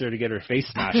probably wants her to get her face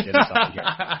smashed in or something.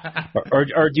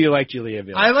 Or do you like Julia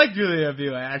Avila? I like Julia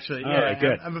Avila, actually. All right,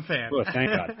 good. I'm a fan. Oh,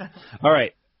 thank God. All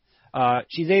right.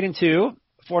 She's 8-2,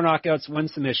 4 knockouts, 1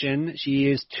 submission. She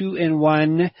is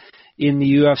 2-1 in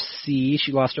the UFC.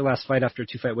 She lost her last fight after a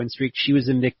 2-fight win streak. She was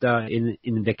Invicta in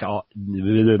Invicta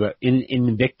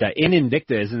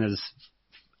isn't as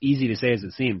easy to say as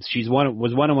it seems.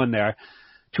 Was 1-1 there.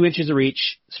 2 inches of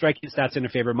reach, striking stats in her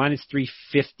favor, minus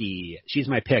 350. She's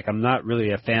my pick. I'm not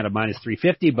really a fan of minus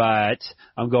 350, but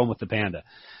I'm going with the Panda.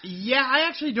 Yeah, I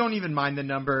actually don't even mind the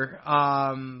number.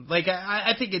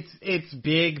 I think it's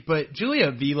big, but Julia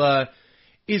Avila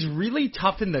is really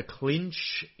tough in the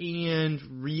clinch and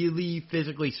really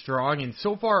physically strong. And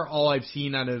so far, all I've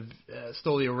seen out of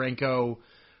Stolyarenko,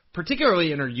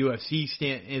 particularly in her UFC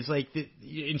stint, is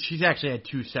and she's actually had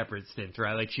 2 separate stints,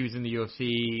 right? Like she was in the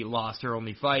UFC, lost her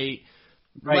only fight,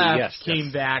 left,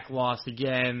 came back, lost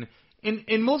again.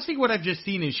 And mostly what I've just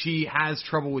seen is she has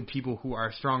trouble with people who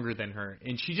are stronger than her.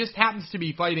 And she just happens to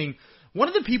be fighting one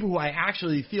of the people who I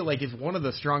actually feel like is one of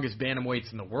the strongest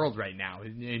bantamweights in the world right now,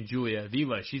 in Julia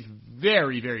Avila. She's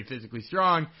very, very physically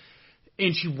strong,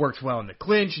 and she works well in the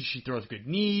clinch, and she throws good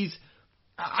knees.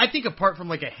 I think apart from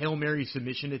like a Hail Mary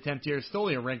submission attempt here,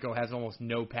 Stolyarenko has almost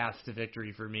no path to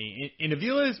victory for me. And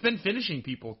Avila has been finishing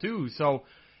people too. So,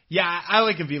 yeah, I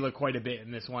like Avila quite a bit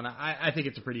in this one. I think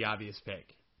it's a pretty obvious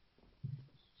pick.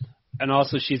 And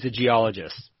also she's a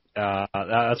geologist.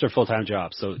 That's her full-time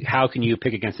job. So how can you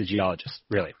pick against a geologist,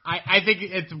 really? I think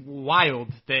it's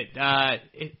wild that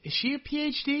is she a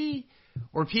PhD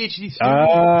or a PhD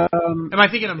student? Am I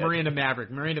thinking of Miranda Maverick?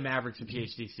 Miranda Maverick's a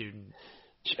PhD student.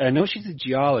 I know she's a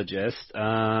geologist. She's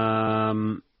got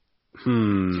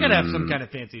to have some kind of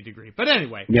fancy degree. But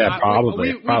anyway. Yeah,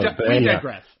 probably. We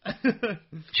digress.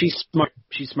 She's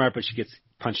smart, but she gets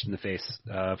punched in the face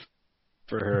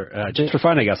for her, just for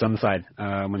fun, I guess, on the side,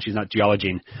 when she's not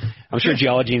geologing. I'm sure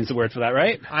geologing is the word for that,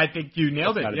 right? I think you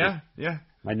nailed it. Yeah.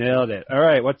 I nailed it. All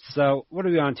right, what are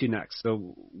we on to next?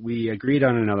 So we agreed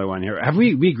on another one here. Have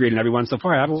we agreed on every one so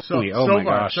far? Haven't we? Oh my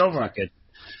gosh. So far. Good.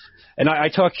 And I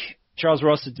took Charles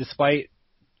Rosa despite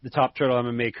the Top Turtle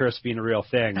MMA curse being a real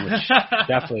thing, which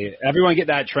definitely everyone get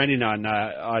that trending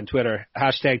on Twitter,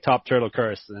 hashtag Top Turtle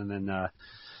curse, and then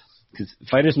because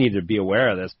fighters need to be aware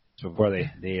of this before they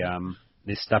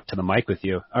step to the mic with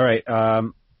you. All right,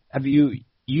 have you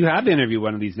interviewed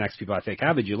one of these next people? I think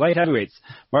haven't you? Light heavyweights,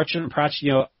 Marcin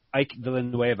Prachnio, Ike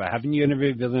Villanueva. Haven't you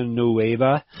interviewed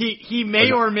Villanueva? He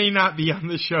may or may not be on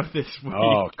the show this week.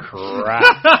 Oh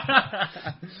crap.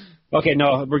 Okay,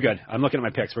 no, we're good. I'm looking at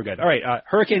my picks. We're good. All right,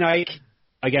 Hurricane Ike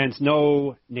against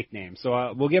no nickname.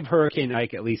 So we'll give Hurricane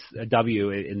Ike at least a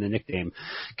W in the nickname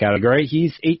category.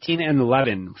 He's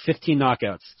 18-11, 15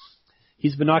 knockouts.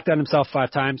 He's been knocked out himself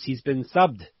 5 times. He's been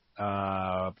subbed,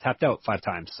 tapped out 5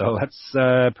 times. So that's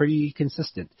pretty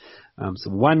consistent. So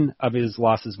one of his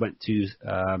losses went to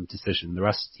decision. The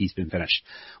rest, he's been finished.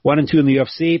 1-2 in the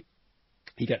UFC.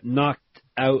 He got knocked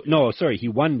out. No, sorry, he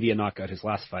won via knockout his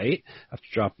last fight after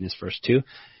dropping his first 2.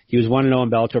 He was 1-0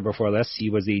 in Bellator before this. He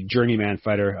was a journeyman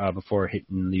fighter before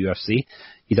hitting the UFC.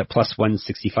 He's at plus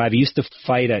 165. He used to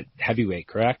fight at heavyweight,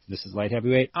 correct? This is light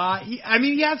heavyweight?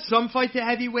 He has some fights at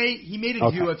heavyweight. He made his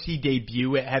UFC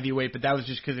debut at heavyweight, but that was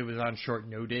just because it was on short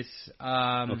notice.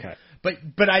 Okay.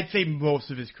 But I'd say most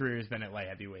of his career has been at light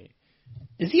heavyweight.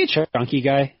 Is he a chunky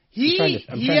guy?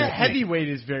 Heavyweight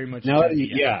is very much. No,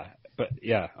 yeah. But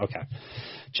yeah, okay.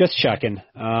 Just checking.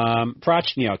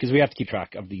 Prachnio, because we have to keep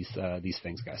track of these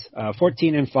things, guys.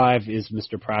 14-5 is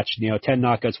Mr. Prachnio. 10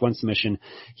 knockouts, 1 submission.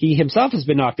 He himself has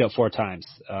been knocked out 4 times.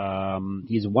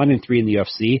 He's 1-3 in the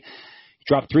UFC. He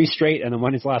dropped 3 straight and then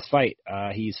won his last fight.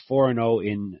 He's 4-0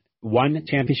 in 1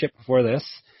 championship before this.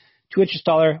 2 inches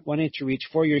taller, 1 inch to reach,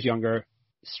 4 years younger.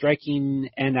 Striking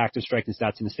and active striking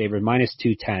stats in his favor,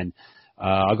 -210.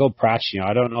 I'll go Prachnio.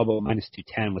 I don't know about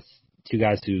 -210 with 2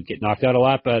 guys who get knocked out a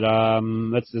lot, but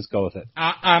let's just go with it.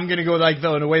 I'm going to go like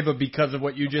Villanueva because of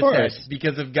what you just said.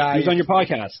 Because of guys. He was on your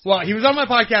podcast. Well, he was on my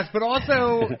podcast, but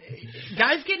also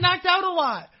guys get knocked out a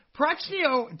lot.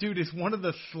 Prachnio, dude, is one of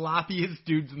the sloppiest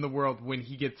dudes in the world when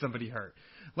he gets somebody hurt.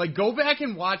 Like, go back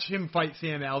and watch him fight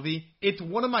Sam Alvey. It's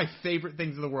one of my favorite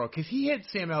things in the world because he hit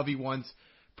Sam Alvey once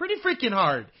pretty freaking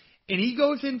hard. And he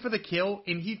goes in for the kill,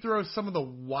 and he throws some of the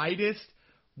widest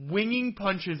winging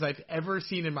punches I've ever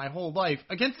seen in my whole life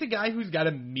against a guy who's got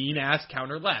a mean-ass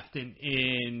counter left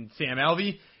in Sam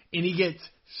Alvey, and he gets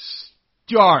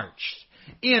starched.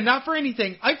 And not for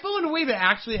anything, I feel in a way that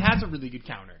actually has a really good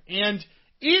counter and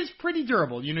is pretty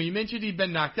durable. You know, you mentioned he'd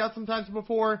been knocked out sometimes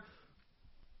before.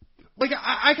 Like,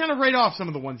 I kind of write off some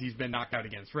of the ones he's been knocked out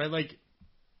against, right? Like,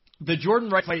 the Jordan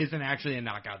Wright fight isn't actually a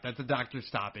knockout. That's a doctor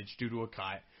stoppage due to a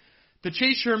cut. The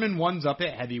Chase Sherman one's up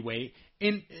at heavyweight.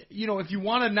 And, you know, if you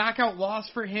want a knockout loss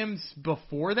for him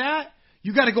before that,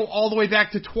 you got to go all the way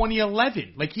back to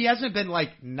 2011. Like, he hasn't been,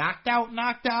 like, knocked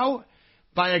out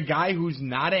by a guy who's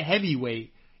not a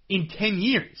heavyweight in 10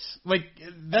 years. Like,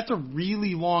 that's a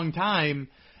really long time.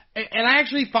 And I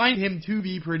actually find him to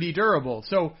be pretty durable.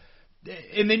 So,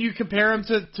 and then you compare him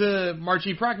to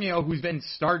Marcin Prachnio, who's been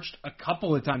starched a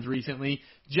couple of times recently,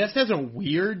 just has a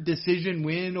weird decision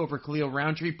win over Khalil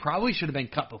Roundtree. Probably should have been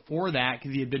cut before that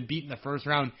because he had been beaten the first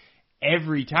round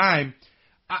every time.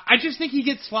 I just think he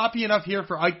gets sloppy enough here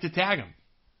for Ike to tag him.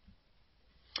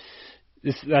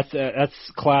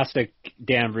 That's classic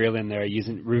Dan Vreeland there,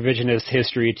 using revisionist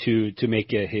history to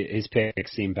make his pick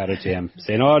seem better to him.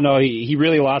 Saying, "Oh no, he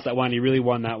really lost that one. He really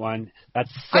won that one."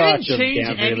 That's such I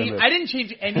didn't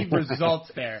change any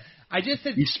results there. I just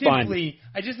said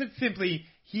simply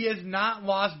he has not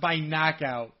lost by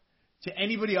knockout to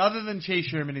anybody other than Chase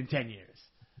Sherman in 10 years.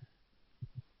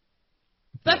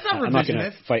 That's not revisionist. I'm not going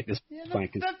to fight this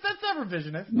point. That's not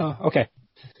revisionist. No, okay.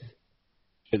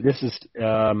 This is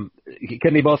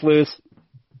can they both lose?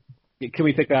 Can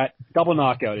we pick that? Double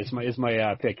knockout is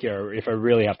my pick here if I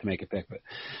really have to make a pick. But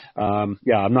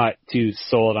yeah, I'm not too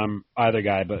sold on either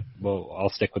guy, but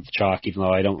I'll stick with the chalk even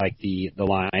though I don't like the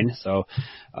line. So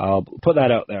I'll put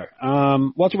that out there.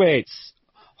 Welterweights,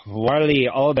 Warlley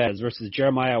Alves versus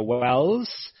Jeremiah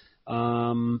Wells.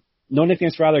 No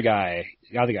nicknames for other guys,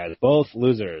 both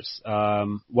losers.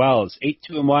 Wells,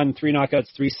 8-2-1, 3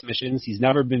 knockouts, 3 submissions. He's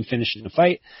never been finished in a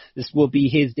fight. This will be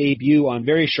his debut on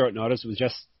very short notice. It was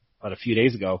just about a few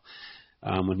days ago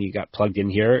when he got plugged in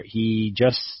here. He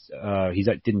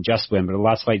didn't just win, but the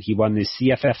last fight he won the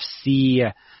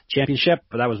CFFC championship,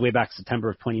 but that was way back September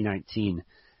of 2019.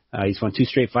 He's won 2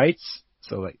 straight fights,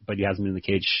 but he hasn't been in the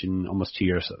cage in almost 2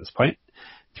 years at this point.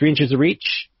 3 inches of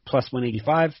reach, plus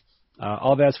 185.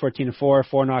 Alves 14-4,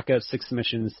 4 knockouts, 6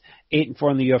 submissions,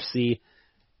 8-4 in the UFC,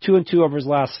 2-2 over his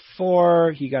last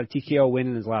 4. He got a TKO win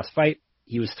in his last fight.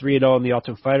 He was 3-0 in the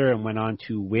Ultimate Fighter and went on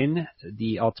to win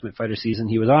the Ultimate Fighter season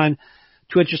he was on.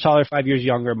 2 inches taller, 5 years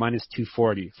younger, minus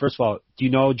 240. First of all, do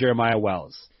you know Jeremiah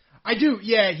Wells? I do,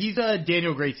 yeah. He's a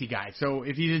Daniel Gracie guy. So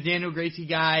if he's a Daniel Gracie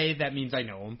guy, that means I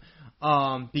know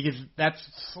him. Because that's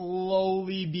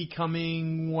slowly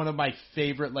becoming one of my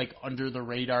favorite, like,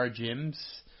 under-the-radar gyms.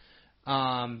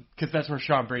 Because that's where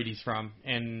Sean Brady's from,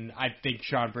 and I think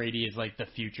Sean Brady is like the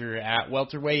future at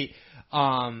welterweight.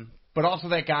 But also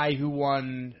that guy who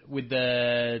won with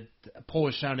the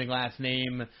Polish-sounding last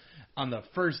name on the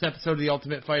first episode of The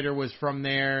Ultimate Fighter was from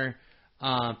there.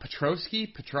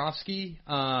 Petrovsky,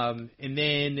 and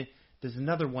then there's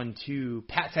another one too.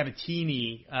 Pat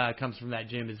Sabatini comes from that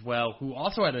gym as well, who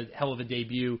also had a hell of a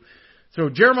debut. So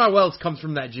Jeremiah Wells comes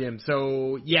from that gym.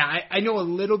 So yeah, I know a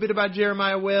little bit about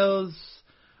Jeremiah Wells.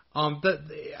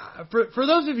 For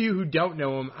those of you who don't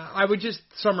know him, I would just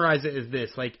summarize it as this: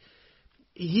 like,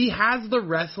 he has the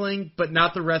wrestling, but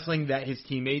not the wrestling that his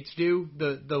teammates do.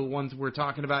 The ones we're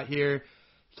talking about here.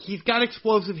 He's got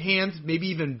explosive hands, maybe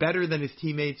even better than his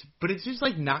teammates, but it's just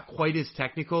like not quite as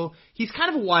technical. He's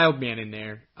kind of a wild man in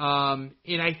there, and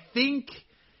I think.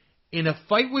 In a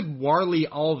fight with Warlley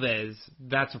Alves,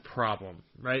 that's a problem,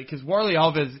 right? Because Warlley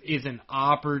Alves is an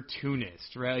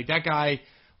opportunist, right? Like, that guy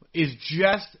is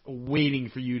just waiting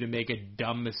for you to make a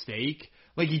dumb mistake.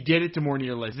 Like, he did it to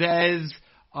Mounir Lazzez.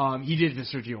 He did it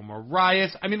to Sergio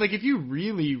Moraes. I mean, like, if you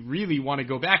really, really want to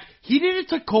go back, he did it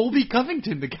to Colby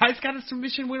Covington. The guy's got a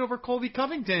submission win over Colby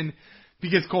Covington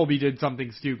because Colby did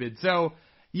something stupid. So,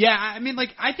 yeah, I mean,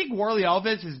 like, I think Warlley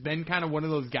Alves has been kind of one of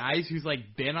those guys who's,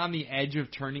 like, been on the edge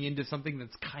of turning into something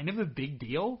that's kind of a big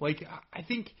deal. Like, I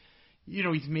think, you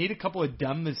know, he's made a couple of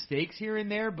dumb mistakes here and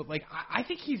there, but, like, I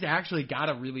think he's actually got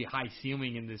a really high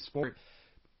ceiling in this sport.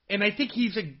 And I think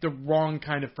he's the wrong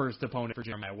kind of first opponent for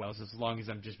Jeremiah Wells, as long as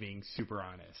I'm just being super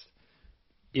honest.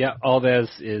 Yeah, Alves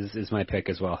is my pick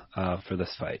as well for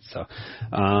this fight. So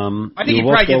I think he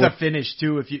probably gets a finish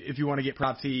too if you want to get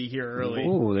Propsy here early.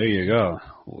 Oh, there you go.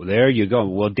 There you go.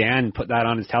 Will Dan put that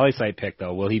on his tally site pick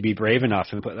though? Will he be brave enough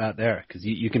and put that there? Because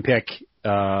you can pick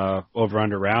over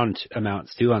under round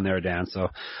amounts too on there, Dan. So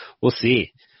we'll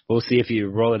see. We'll see if you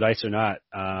roll the dice or not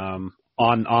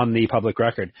on the public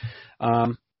record.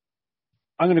 I'm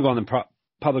going to go on the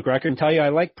public record and tell you I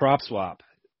like PropSwap.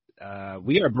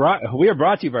 We are brought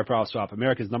to you by PropSwap,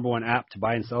 America's #1 app to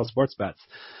buy and sell sports bets.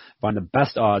 Find the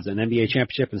best odds on NBA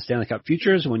championship and Stanley Cup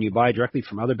futures when you buy directly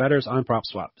from other bettors on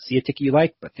PropSwap. See a ticket you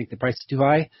like but think the price is too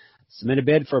high? Submit a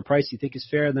bid for a price you think is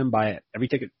fair, then buy it. Every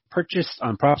ticket purchased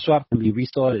on PropSwap can be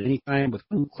resold at any time with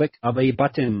one click of a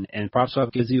button, and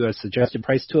PropSwap gives you a suggested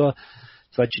price tool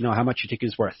to let you know how much your ticket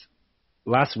is worth.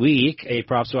 Last week, a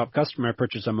PropSwap customer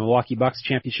purchased a Milwaukee Bucks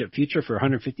championship future for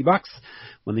 $150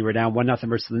 when they were down 1-0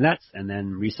 versus the Nets, and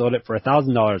then resold it for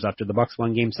 $1,000 after the Bucks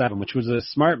won Game 7, which was a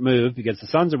smart move because the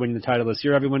Suns are winning the title this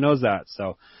year. Everyone knows that.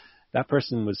 So that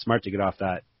person was smart to get off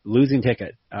that losing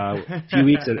ticket. A few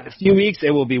weeks, it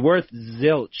will be worth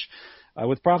zilch.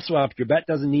 With PropSwap, your bet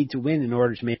doesn't need to win in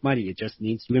order to make money. It just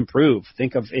needs to improve.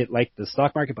 Think of it like the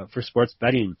stock market, but for sports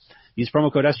betting. Use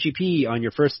promo code SGP on your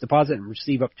first deposit and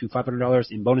receive up to $500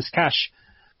 in bonus cash.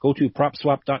 Go to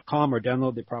PropSwap.com or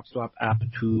download the PropSwap app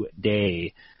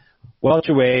today.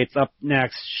 Welterweights up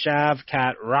next.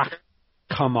 Shavkat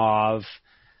Rakhimov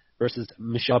versus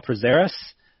Michel Prazeres.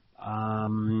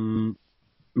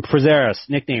 Prazeres,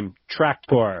 nickname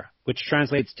Tractor, which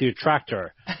translates to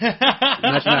tractor.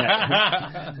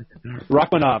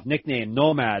 Rakhimov, nickname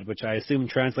Nomad, which I assume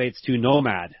translates to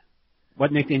nomad.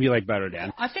 What nickname do you like better,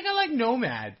 Dan? I think I like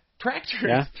Nomad.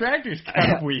 Tractor's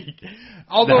kind of weak.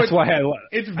 Although that's why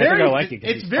it's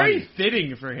very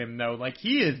fitting for him though. Like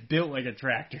he is built like a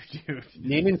tractor, dude.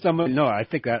 Naming someone, no, I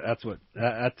think that's what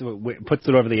puts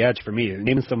it over the edge for me.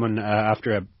 Naming someone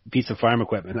after a piece of farm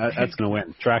equipment, that's going to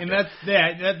win. Tractor.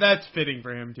 And that's fitting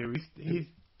for him too.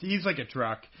 He's like a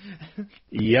truck.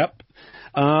 Yep.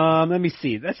 Let me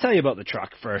see. Let's tell you about the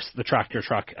truck first. The tractor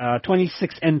truck.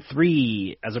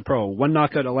 26-3 as a pro. 1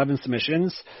 knockout, 11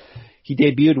 submissions. He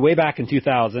debuted way back in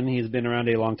 2000. He's been around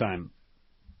a long time.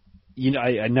 You know,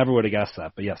 I never would have guessed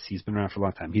that, but yes, he's been around for a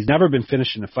long time. He's never been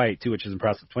finished in a fight too, which is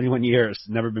impressive. 21 years,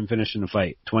 never been finished in a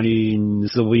fight.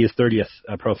 This will be his 30th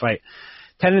pro fight.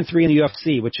 10-3 in the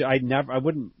UFC, which I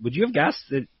wouldn't. Would you have guessed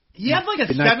that? He had like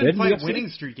a 7-fight winning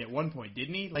streak at one point,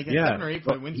 didn't he? Like a 7 or 8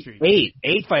 fight win streak.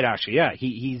 Eight fight actually. Yeah,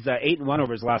 he's 8-1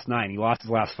 over his last 9. He lost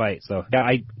his last fight. So yeah,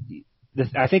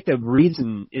 I think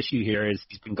the issue here is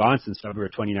he's been gone since February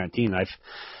 2019.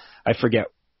 I forget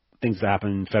things that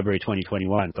happened in February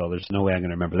 2021, so there's no way I'm going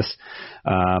to remember this.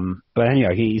 But anyhow,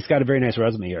 he's got a very nice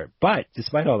resume here. But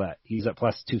despite all that, he's at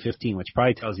plus 215, which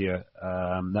probably tells you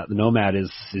that the Nomad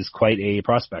is quite a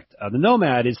prospect. The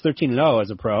Nomad is 13-0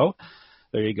 as a pro.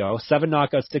 There you go. 7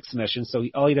 knockouts, 6 submissions. So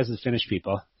all he does is finish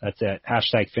people. That's it.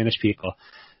 Hashtag finish people.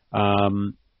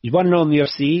 You want to know in the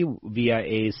UFC via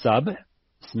a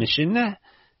submission.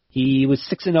 He was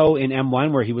 6-0 in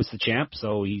M1 where he was the champ.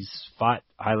 So he's fought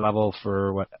high level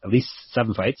for at least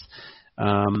 7 fights.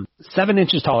 7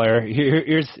 inches taller.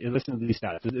 Here's listen to these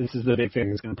stats. This is the big thing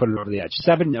that's going to put it over the edge.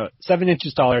 7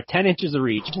 inches taller, 10 inches of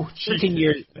reach, 13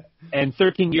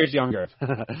 years younger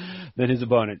than his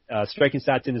opponent. Striking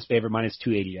stats in his favor, minus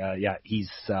 280. Yeah, he's.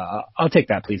 I'll take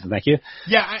that, please, and thank you.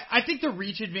 Yeah, I think the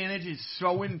reach advantage is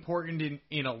so important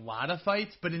in a lot of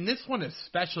fights, but in this one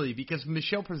especially because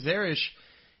Michel Prazeres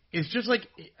is just like,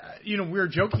 we were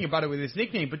joking about it with his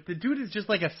nickname, but the dude is just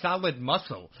like a solid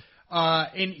muscle.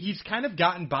 And he's kind of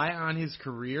gotten by on his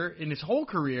career, in his whole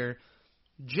career,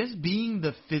 just being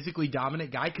the physically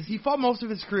dominant guy, because he fought most of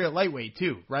his career at lightweight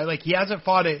too, right? Like he hasn't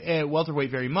fought at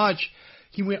welterweight very much.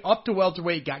 He went up to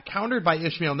welterweight, got countered by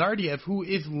Ismail Nardiev, who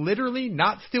is literally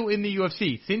not still in the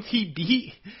UFC. Since he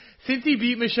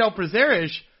beat Michel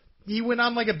Prazeres, he went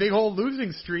on like a big old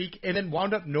losing streak and then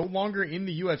wound up no longer in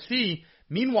the UFC.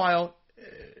 Meanwhile,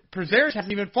 Prazeres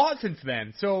hasn't even fought since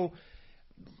then. So,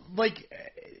 like,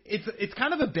 it's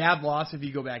kind of a bad loss if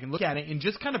you go back and look at it, and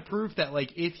just kind of proof that,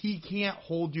 like, if he can't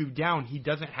hold you down, he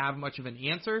doesn't have much of an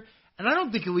answer. and I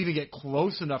don't think he'll even get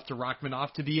close enough to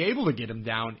Rachmanov to be able to get him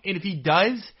down. And if he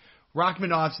does,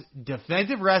 Rachmanov's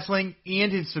defensive wrestling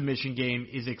and his submission game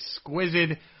is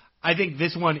exquisite. I think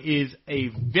this one is a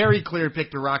very clear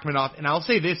pick to Rachmanov. And I'll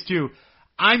say this, too.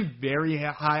 I'm very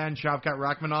high on Shavkat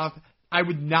Rachmanov. I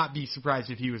would not be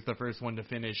surprised if he was the first one to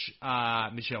finish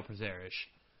Michel Prazeres.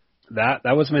 That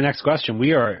was my next question.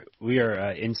 We are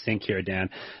in sync here, Dan.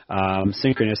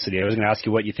 Synchronicity. I was going to ask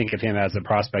you what you think of him as a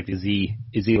prospect. Is he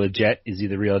legit? Is he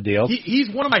the real deal? He's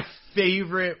one of my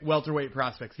favorite welterweight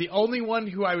prospects. The only one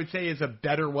who I would say is a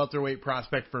better welterweight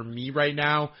prospect for me right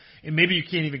now, and maybe you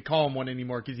can't even call him one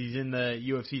anymore because he's in the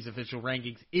UFC's official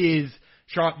rankings, is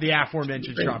the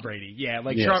aforementioned Sean Brady. Yeah,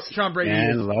 yes. Sean Brady.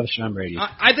 I love Sean Brady.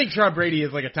 I think Sean Brady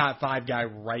is like a top 5 guy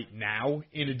right now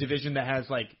in a division that has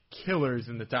like killers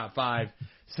in the top 5.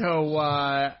 So,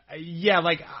 I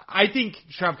think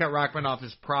Shavkat Rachmanov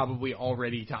is probably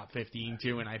already top 15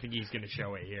 too, and I think he's going to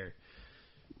show it here.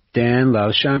 Dan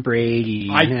loves Sean Brady.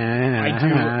 I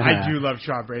do love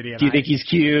Sean Brady. Do you think he's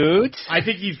cute? I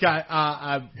think he's got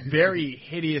a very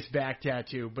hideous back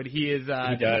tattoo, but he is.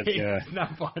 He does. Yeah. It's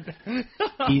not fun.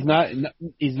 He's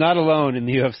not alone in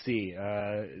the UFC.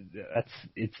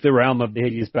 It's the realm of the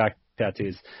hideous back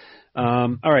tattoos.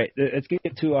 All right, let's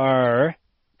get to our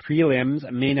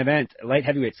prelims main event. Light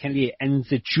heavyweights, Kennedy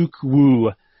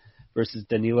Nzechukwu versus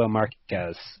Danilo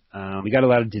Marquez. We got a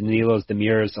lot of Danilos,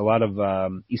 Demirs, a lot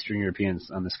of Eastern Europeans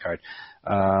on this card.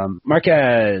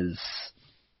 Marquez.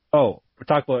 Oh, we're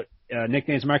talking about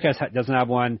nicknames. Marquez doesn't have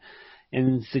one.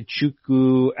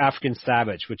 Nzechukwu, African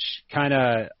Savage, which kind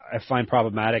of I find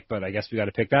problematic, but I guess we got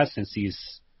to pick that since he's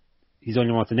the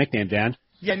only one with the nickname, Dan.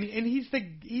 Yeah, and he's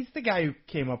the guy who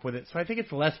came up with it, so I think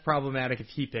it's less problematic if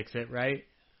he picks it, right?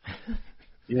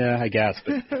 Yeah, I guess.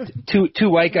 But two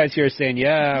white guys here saying,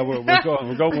 "Yeah, we're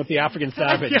going with the African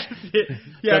Savage."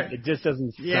 Yeah, but it just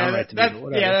doesn't sound right to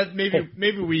me. Yeah,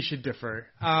 maybe we should defer.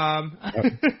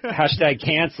 Hashtag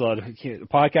canceled. The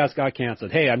podcast got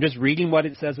canceled. Hey, I'm just reading what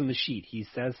it says on the sheet. He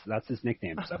says that's his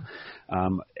nickname. So,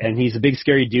 and he's a big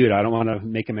scary dude. I don't want to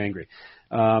make him angry.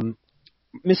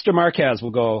 Mr. Marquez,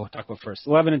 we'll talk about first.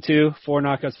 11-2, 4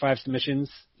 knockouts, 5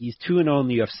 submissions. He's 2-0 in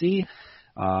the UFC.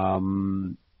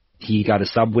 He got a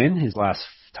sub win his last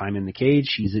time in the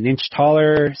cage. He's an inch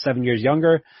taller, 7 years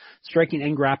younger. Striking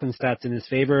and grappling stats in his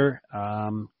favor.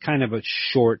 Kind of a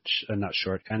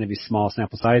kind of a small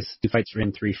sample size. 2 fights for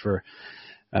him, 3 for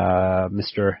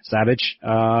Mr. Savage.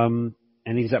 And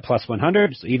he's at plus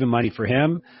 100, so even money for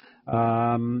him.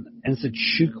 Nzechukwu,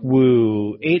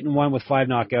 8-1 with 5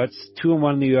 knockouts,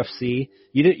 2-1 in the UFC.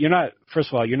 You're not. First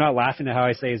of all, you're not laughing at how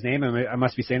I say his name. I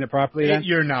must be saying it properly. Then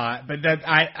you're not. But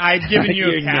I've given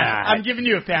you a pass. I'm giving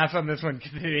you a pass on this one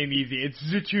because it ain't easy. It's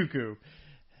Nzechukwu.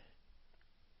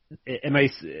 Am I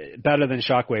better than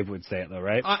Shockwave would say it though?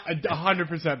 Right?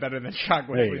 100% better than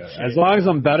Shockwave would say. As long as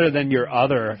I'm better than your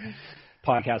other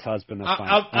podcast husband, that's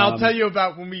fine. I'll tell you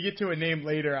about when we get to a name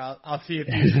later. I'll see if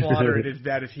you slaughter it as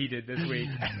bad as he did this week.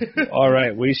 All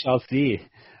right, we shall see.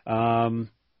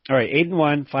 All right,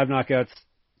 8-1, 5 knockouts,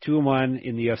 2-1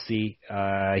 in the UFC.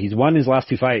 He's won his last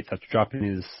 2 fights after dropping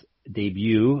his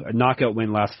debut, a knockout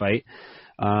win last fight.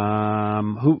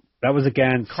 That was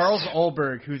against Carlos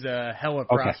Ulberg, who's a hella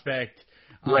prospect.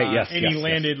 Right, yes. And he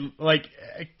landed,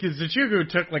 because Nzechukwu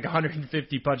took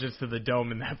 150 punches to the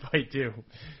dome in that fight, too.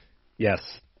 Yes.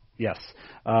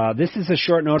 This is a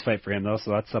short notice fight for him, though, so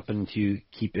that's something to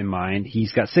keep in mind.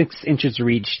 He's got 6 inches of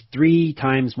reach, 3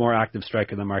 times more active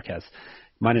striker than Marquez,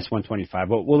 minus 125.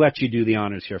 But we'll let you do the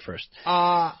honors here first.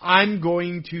 I'm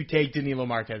going to take Danilo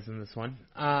Marquez in this one.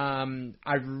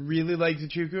 I really like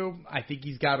Nzechukwu. I think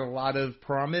he's got a lot of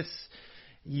promise.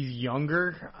 He's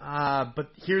younger,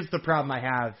 but here's the problem I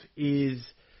have is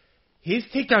his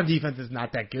takedown defense is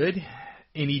not that good.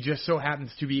 And he just so happens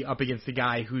to be up against a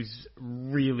guy who's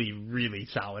really, really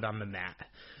solid on the mat.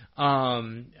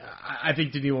 I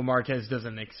think Danilo Marquez does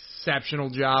an exceptional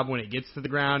job when it gets to the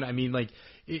ground. I mean,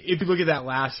 if you look at that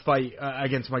last fight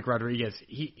against Mike Rodriguez,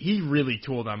 he really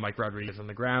tooled on Mike Rodriguez on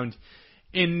the ground.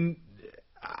 And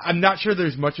I'm not sure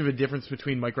there's much of a difference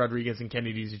between Mike Rodriguez and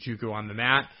Kennedy Nzechukwu on the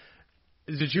mat.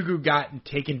 Nzechukwu got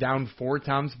taken down 4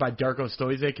 times by Darko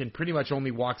Stojic and pretty much only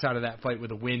walks out of that fight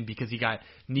with a win because he got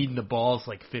kneed in the balls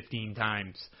 15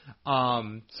 times.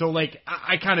 I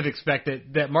kind of expect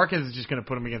that Marquez is just going to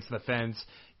put him against the fence,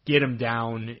 get him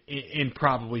down, and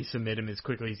probably submit him as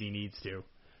quickly as he needs to.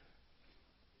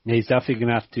 Yeah, he's definitely going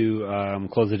to have to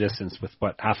close the distance with,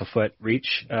 half a foot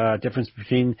reach difference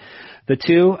between the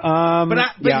two.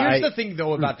 Here's the thing,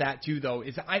 though, about that, too, though,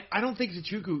 is I don't think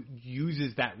Nzechukwu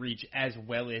uses that reach as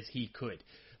well as he could.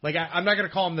 Like, I'm not going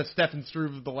to call him the Stefan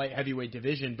Struve of the light heavyweight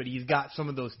division, but he's got some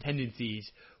of those tendencies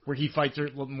where he fights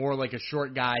more like a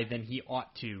short guy than he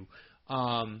ought to.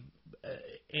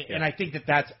 And I think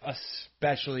that's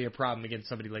especially a problem against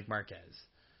somebody like Marquez.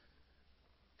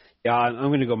 Yeah, I'm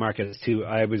going to go Marquez too.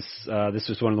 This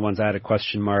was one of the ones I had a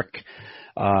question mark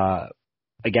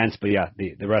against, but yeah,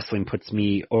 the wrestling puts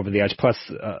me over the edge. Plus,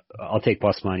 I'll take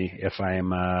plus money if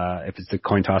it's a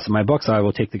coin toss in my books. I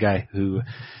will take the guy who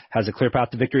has a clear path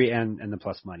to victory and the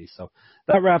plus money. So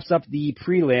that wraps up the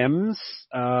prelims.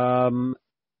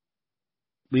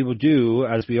 We will do,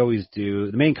 as we always do,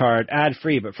 the main card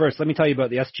ad-free. But first, let me tell you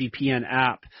about the SGPN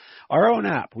app. Our own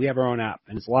app. We have our own app,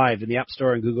 and it's live in the App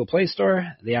Store and Google Play Store.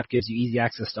 The app gives you easy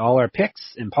access to all our picks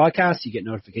and podcasts. You get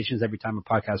notifications every time a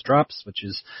podcast drops, which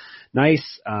is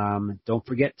nice. Don't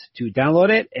forget to download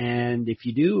it, and if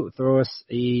you do, throw us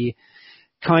a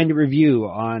kind review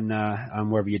on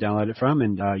wherever you download it from,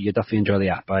 and you'll definitely enjoy the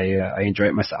app. I enjoy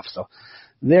it myself. So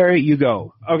there you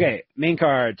go. Okay, main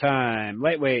card time.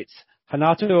 Lightweights.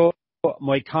 Renato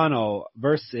Moicano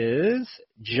versus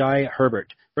Jai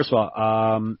Herbert. First of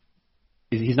all,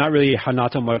 he's not really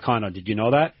Renato Moicano. Did you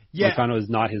know that? Yeah. Moicano is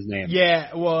not his name.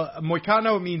 Yeah, well,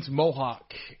 Moicano means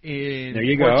Mohawk in there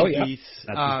you Portuguese.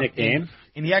 Go. Yep. That's his nickname.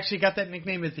 And he actually got that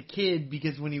nickname as a kid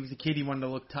because when he was a kid, he wanted to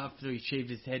look tough, so he shaved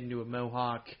his head into a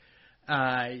mohawk.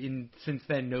 And since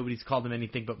then, nobody's called him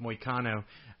anything but Moicano.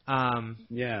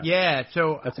 Yeah.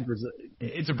 So it's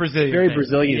a Brazilian. Very thing.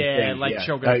 Brazilian yeah, thing. Like yeah.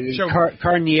 Shogun.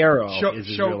 Carneiro is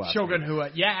his real last Shogun name. Rua.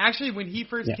 Yeah, actually, when he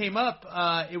first came up,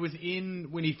 it was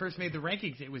when he first made the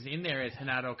rankings, it was in there as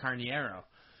Renato Carneiro.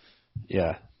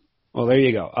 Yeah. Well, there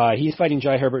you go. He's fighting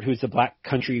Jai Herbert, who's the Black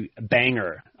Country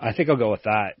banger. I think I'll go with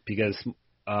that because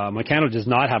Moicano does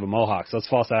not have a mohawk, so it's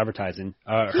false advertising.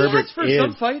 Herbert has for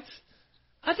some fights.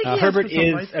 I think Herbert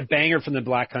is fights. a banger from the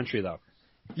Black Country, though.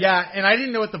 Yeah, and I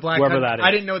didn't know what the Black Whoever Country, that is.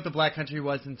 I didn't know what the Black Country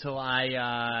was until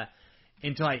I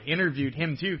interviewed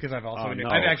him too, because I've also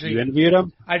you interviewed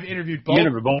him. I've interviewed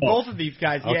both of these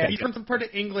guys. Okay, yeah, he's from some part of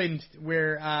England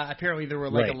where apparently there were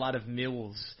a lot of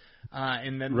mills,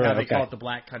 and then now they call it the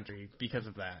Black Country because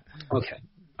of that. Okay.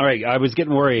 All right, I was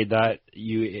getting worried that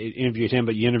you interviewed him,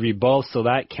 but you interviewed both, so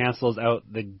that cancels out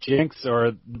the jinx,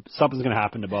 or something's going to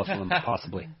happen to both of them,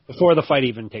 possibly, before the fight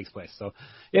even takes place. So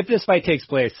if this fight takes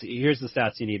place, here's the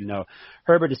stats you need to know.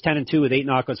 Herbert is 10-2 with 8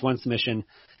 knockouts, 1 submission.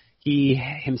 He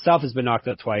himself has been knocked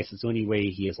out twice. It's the only way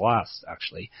he has lost,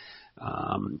 actually.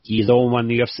 He's 0-1 in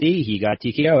the UFC. He got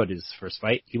TKO'd his first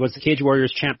fight. He was the Cage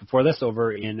Warriors champ before this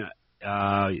over in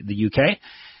the UK.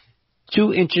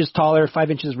 2 inches taller,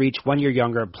 5 inches reach, 1 year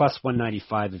younger, plus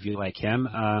 195 if you like him.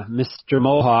 Mr.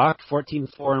 Mohawk,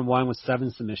 14-4-1 with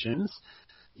 7 submissions.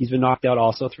 He's been knocked out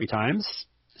also 3 times.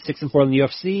 6-4 in the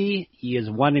UFC. He is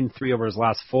 1-3 over his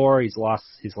last 4. He's lost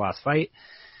his last fight.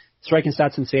 Striking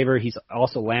stats in his favor. He's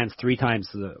also lands 3 times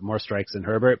more strikes than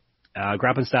Herbert.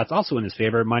 Grappling stats also in his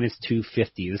favor, minus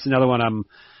 250. This is another one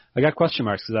I got question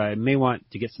marks because I may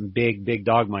want to get some big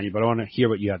dog money, but I want to hear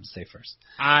what you have to say first.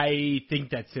 I think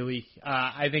that's silly.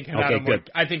 I think Renato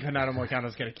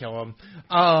Moicano's going to kill him.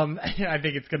 I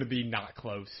think it's going to be not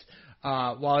close.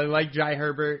 While I like Jai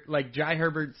Herbert, Jai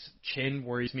Herbert's chin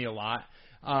worries me a lot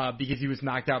because he was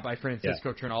knocked out by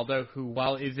Francisco Trinaldo, who,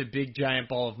 while is a big giant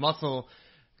ball of muscle,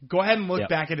 go ahead and look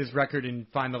back at his record and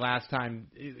find the last time,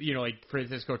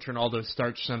 Francisco Trinaldo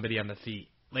starched somebody on the feet.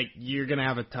 You're going to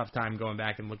have a tough time going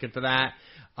back and looking for that.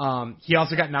 He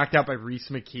also got knocked out by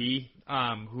Reese McKee,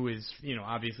 who is,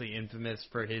 obviously infamous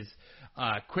for his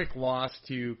quick loss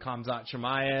to Khamzat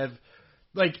Chimaev.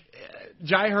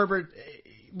 Jai Herbert,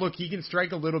 look, he can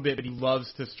strike a little bit, but he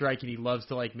loves to strike and he loves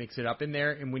to, mix it up in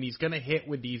there. And when he's going to hit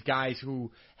with these guys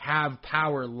who have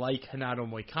power like Renato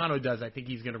Moicano does, I think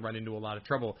he's going to run into a lot of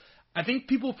trouble. I think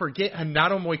people forget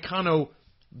Renato Moicano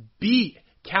beat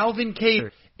Calvin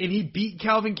Kattar, and he beat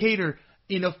Calvin Kattar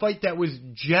in a fight that was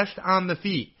just on the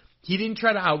feet. He didn't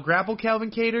try to out-grapple Calvin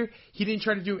Kattar. He didn't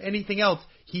try to do anything else.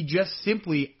 He just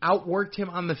simply outworked him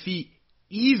on the feet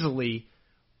easily,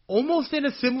 almost in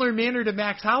a similar manner to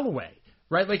Max Holloway,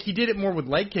 right? He did it more with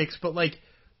leg kicks, but,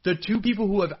 the 2 people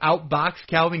who have outboxed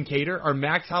Calvin Kattar are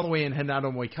Max Holloway and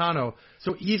Renato Moicano.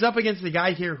 So he's up against a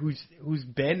guy here who's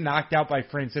been knocked out by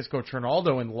Francisco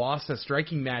Trinaldo and lost a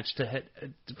striking match to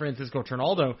Francisco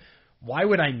Trinaldo. Why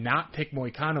would I not pick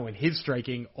Moicano in his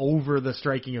striking over the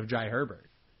striking of Jai Herbert?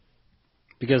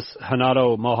 Because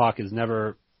Renato Mohawk has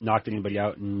never knocked anybody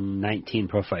out in 19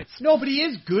 pro fights. No, but he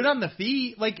is good on the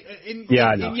feet. We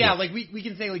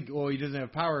can say, he doesn't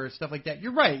have power or stuff like that.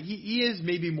 You're right. He is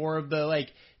maybe more of the,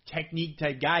 technique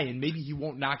type guy, and maybe he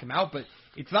won't knock him out, but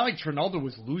it's not like Trinaldo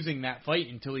was losing that fight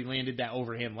until he landed that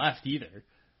overhand left either.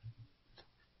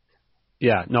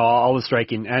 Yeah, no, all the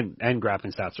striking and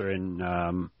grappling stats are in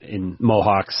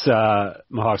Mohawk's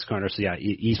corner. So yeah,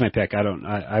 he's my pick.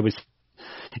 I was,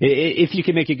 if you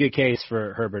can make a good case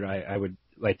for Herbert, I would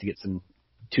like to get some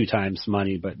 2 times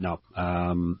money, but no.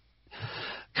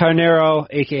 Carnero,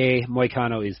 aka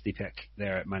Moicano, is the pick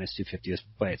there at -250. Just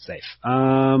play it safe.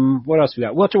 What else we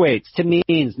got? Welterweights: Tim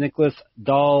Means, Nicholas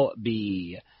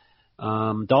Dalby.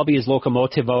 Dalby is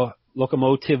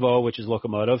Locomotivo, which is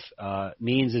locomotive.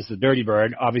 Means is the Dirty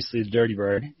Bird. Obviously, the Dirty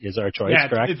Bird is our choice,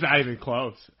 correct? It's not even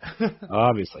close.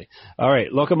 Obviously. All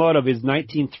right, Locomotive is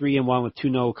 19-3-1 with 2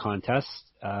 no contests.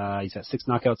 He's got 6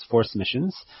 knockouts, 4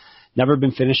 submissions. Never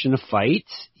been finished in a fight.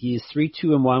 He's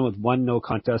 3-2-1 with 1 no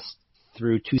contest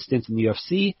through 2 stints in the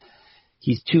UFC.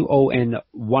 He's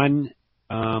 2-0-1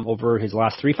 over his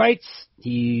last 3 fights.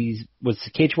 He was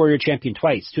Cage Warrior champion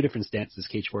twice, 2 different stints as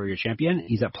Cage Warrior champion.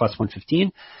 He's at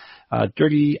 +115.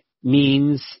 Dirty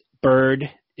Means Bird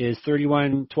is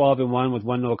 31-12-1 with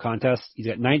 1 no contest. He's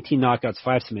got 19 knockouts,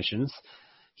 5 submissions.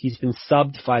 He's been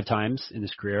subbed 5 times in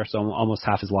his career, so almost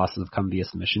half his losses have come via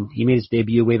submission. He made his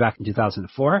debut way back in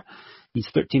 2004. He's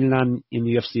 13-9 in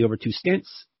the UFC over 2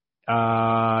 stints.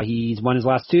 He's won his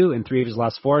last 2 and 3 of his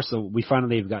last 4, so we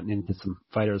finally have gotten into some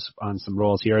fighters on some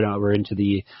rolls here. Now we're into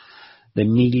the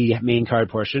meaty main card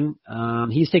portion.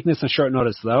 He's taking this on short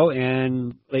notice, though,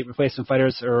 and late replacement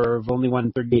fighters have only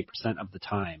won 38% of the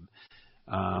time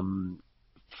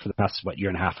for the past, year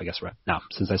and a half, I guess, right now,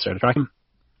 since I started tracking.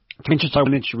 Clinches are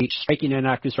 1 inch reach, striking and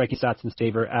active striking stats in his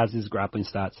favor, as is grappling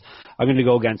stats. I'm going to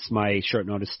go against my short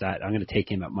notice stat. I'm going to take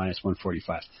him at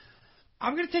 -145.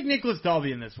 I'm going to take Nicholas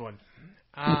Dalby in this one.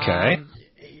 Okay.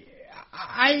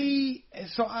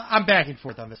 I'm back and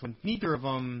forth on this one. Neither of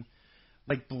them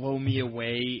blow me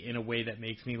away in a way that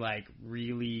makes me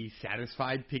really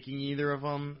satisfied picking either of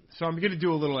them. So I'm going to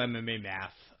do a little MMA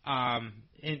math.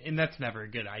 And that's never a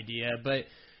good idea, but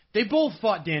they both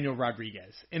fought Daniel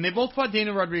Rodriguez, and they both fought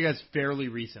Daniel Rodriguez fairly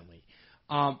recently.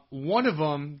 One of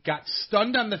them got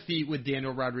stunned on the feet with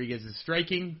Daniel Rodriguez's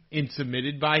striking and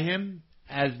submitted by him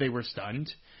as they were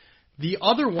stunned. The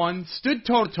other one stood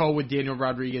toe-to-toe with Daniel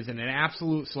Rodriguez in an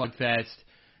absolute slugfest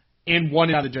and won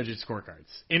it on the judges'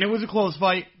 scorecards. And it was a close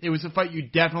fight. It was a fight you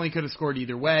definitely could have scored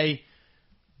either way.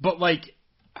 But,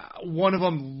 one of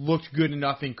them looked good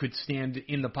enough and could stand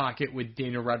in the pocket with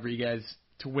Daniel Rodriguez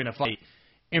to win a fight.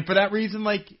 And for that reason,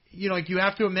 you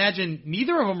have to imagine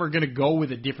neither of them are going to go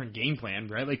with a different game plan,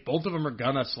 right? Both of them are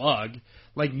going to slug.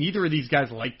 Neither of these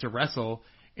guys like to wrestle.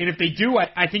 And if they do,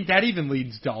 I think that even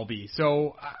leads Dalby.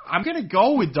 So I'm going to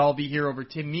go with Dalby here over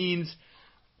Tim Means.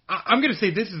 I'm going to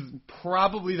say this is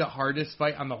probably the hardest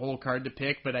fight on the whole card to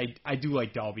pick, but I do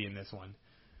like Dalby in this one.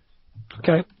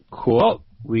 Okay, cool.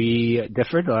 We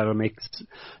differed. That'll make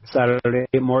Saturday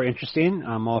more interesting.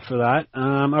 I'm all for that.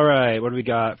 All right, what do we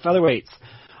got? Featherweights.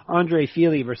 Andre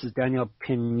Fili versus Daniel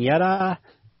Pineda.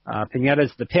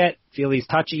 Pineda's the Pit. Fili's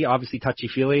Touchy. Obviously, Touchy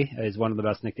Fili is one of the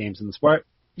best nicknames in the sport.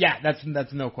 Yeah,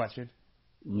 that's no question.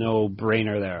 No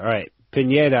brainer there. All right.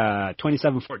 Pineda,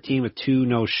 27-14 with 2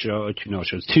 no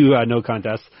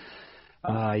contests.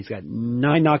 He's got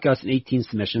 9 knockouts and 18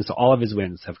 submissions, so all of his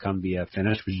wins have come via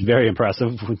finish, which is very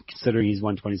impressive considering he's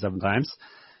won 27 times.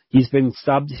 He's been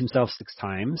subbed himself 6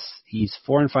 times. He's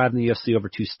 4-5 in the UFC over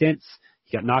 2 stints.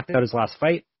 He got knocked out his last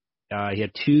fight. He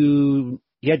had 2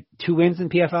 wins in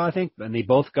PFL, I think, and they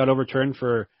both got overturned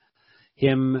for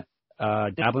him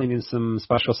dabbling in some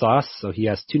special sauce. So he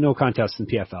has 2 no contests in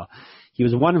PFL. He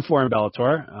was 1-4 in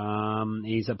Bellator.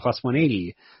 He's at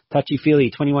 +180. Touchy Fili,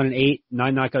 21-8,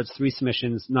 9 knockouts, 3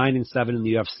 submissions, 9-7 in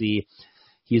the UFC.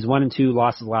 He's 1-2,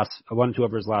 1-2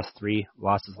 over his last 3,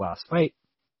 lost his last fight.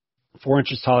 4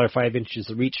 inches taller, 5 inches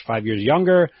of reach, 5 years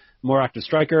younger, more active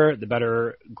striker, the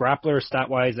better grappler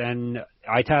stat-wise and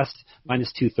eye test,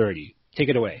 -230. Take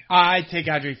it away. I take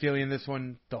Andre Fili in this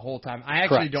one the whole time. I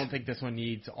actually Correct. don't think this one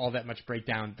needs all that much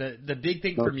breakdown. The big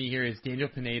thing for me here is Daniel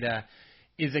Pineda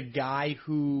is a guy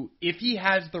who, if he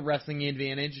has the wrestling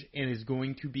advantage and is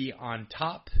going to be on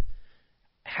top,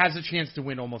 has a chance to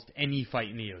win almost any fight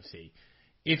in the UFC.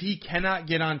 If he cannot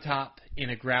get on top in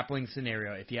a grappling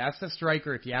scenario, if he has to strike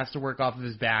or if he has to work off of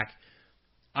his back,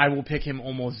 I will pick him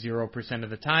almost 0% of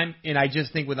the time. And I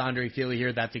just think with Andre Fili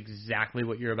here, that's exactly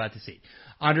what you're about to see.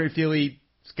 Andre Fili's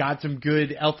got some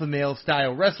good alpha male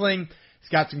style wrestling. He's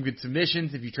got some good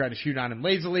submissions. If you try to shoot on him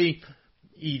lazily,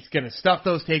 he's going to stuff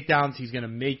those takedowns. He's going to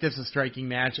make this a striking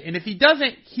match. And if he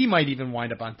doesn't, he might even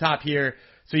wind up on top here.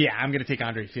 So yeah, I'm going to take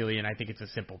Andre Fili, and I think it's a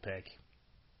simple pick.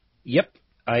 Yep,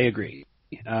 I agree.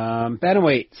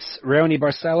 Bantamweights, Raoni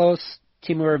Barcelos,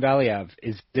 Timur Valiev.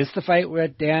 Is this the fight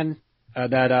with Dan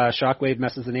Shockwave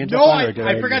messes the names up No, on?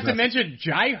 I forgot to mention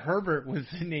Jai Herbert was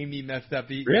the name he messed up.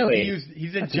 Really?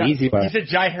 He said he said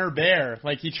Jai Herbert.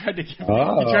 Like he tried to give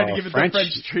it the French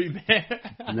treatment.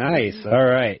 Nice. All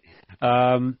right.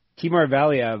 Timur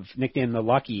Valiev, nicknamed the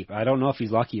Lucky. I don't know if he's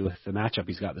lucky with the matchup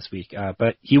he's got this week,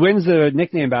 but he wins the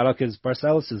nickname battle because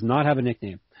Barcelos does not have a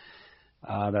nickname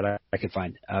that I could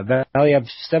find. Valiev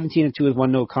 17-2 with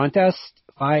 1 no contest,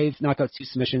 5 knockouts, 2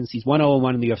 submissions. He's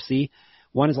 1-0-1 in the UFC.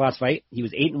 Won his last fight. He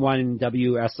was 8-1 in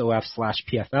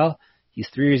WSOF/PFL. He's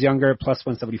 3 years younger, plus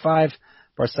 175.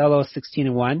 Barcelos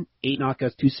 16-1, 8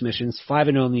 knockouts, 2 submissions,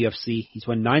 5-0 in the UFC. He's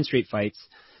won 9 straight fights.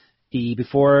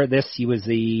 Before this, he was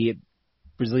the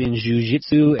Brazilian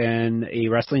Jiu-Jitsu and a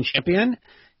wrestling champion.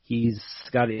 He's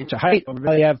got an inch of height over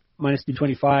Valiev, minus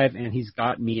 225, and he's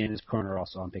got me in his corner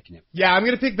also. I'm picking him. Yeah, I'm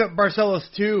going to pick the Barcelos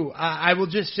too. I will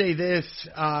just say this,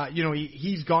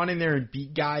 he's gone in there and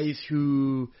beat guys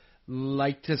who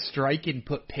like to strike and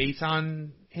put pace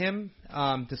on him,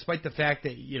 despite the fact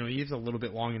that, he is a little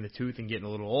bit long in the tooth and getting a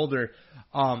little older.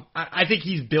 I think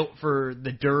he's built for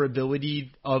the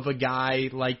durability of a guy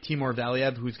like Timur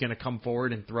Valiev, who's going to come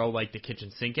forward and throw like the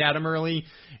kitchen sink at him early.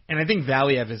 And I think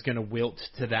Valiev is going to wilt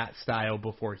to that style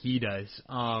before he does.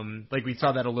 Like we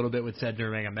saw that a little bit with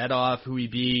Sednar Magomedov, who he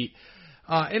beat.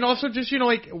 And also just,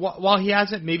 while he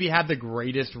hasn't maybe had the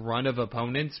greatest run of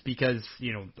opponents because,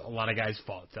 a lot of guys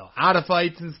fell out of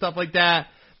fights and stuff like that,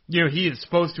 he is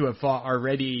supposed to have fought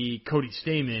already Cody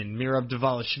Stamann, Mirab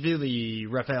Dvalishvili,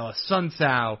 Rafael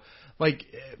Assunção. Like,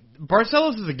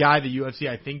 Barcelos is a guy the UFC,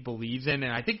 I think, believes in,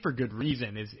 and I think for good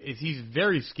reason, is he's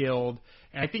very skilled,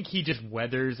 and I think he just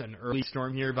weathers an early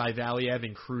storm here by Valiev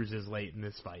and cruises late in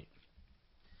this fight.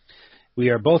 We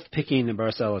are both picking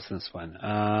Barcelos in this one.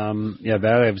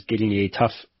 Valiev's getting a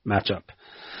tough matchup.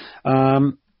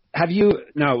 When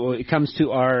it comes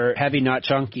to our heavy, not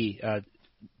chunky,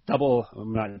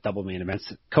 co-main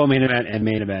event and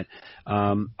main event.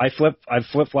 I've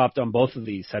flip-flopped on both of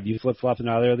these. Have you flip-flopped on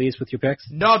either of these with your picks?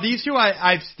 No, these two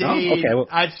I've stayed. Oh, okay. Well,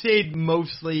 I've stayed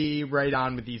mostly right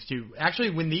on with these two.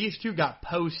 Actually, when these two got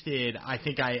posted, I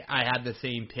think I had the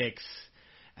same picks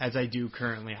as I do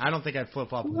currently. I don't think I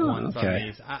flip-flopped once on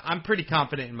these. I'm pretty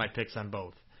confident in my picks on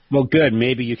both. Well, good.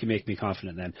 Maybe you can make me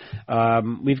confident then.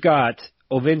 We've got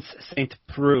Ovince St.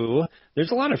 Preux.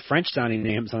 There's a lot of French-sounding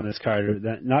names on this card.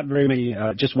 Not very many.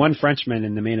 Just one Frenchman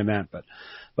in the main event, but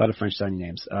a lot of French-sounding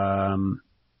names.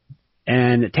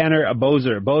 And Tanner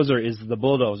Boser. Boser is the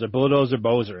bulldozer. Bulldozer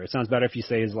Boser. It sounds better if you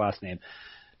say his last name.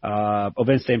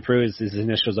 Ovince St. Preux is his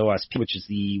initials OSP, which is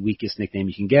the weakest nickname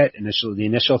you can get. The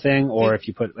initial thing, or if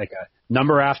you put like a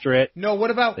number after it. No, what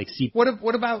about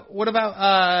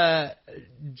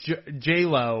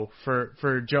J-Lo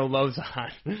for Joe Lozon?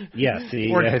 Yeah,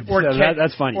 see,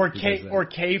 that's funny. Or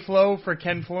K-Flo for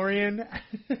Ken Florian.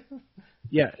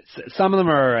 Yeah, some of them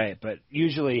are all right, but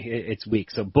usually it's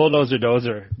weak. So Bulldozer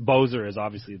Boser is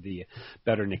obviously the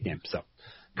better nickname. So.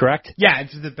 Correct? Yeah,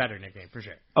 it's the better nickname, for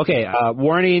sure. Okay,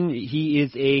 warning, he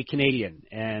is a Canadian,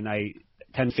 and I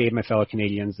tend to fade my fellow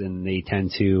Canadians, and they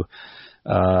tend to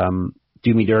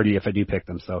do me dirty if I do pick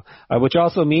them. So, which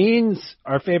also means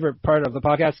our favorite part of the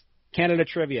podcast, Canada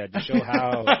Trivia, to show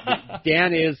how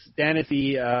Dan is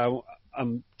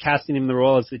I'm casting him the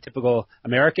role as the typical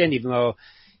American, even though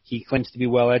he claims to be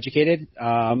well-educated.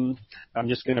 I'm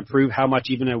just going to prove how much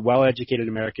even a well-educated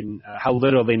American, how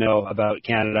little they know about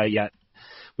Canada, yet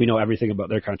we know everything about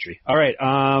their country. All right.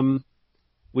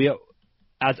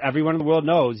 As everyone in the world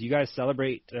knows, you guys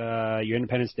celebrate your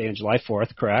Independence Day on July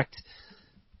 4th, correct?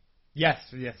 Yes,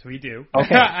 we do.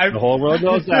 Okay, the whole world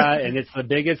knows that, and it's the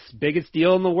biggest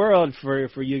deal in the world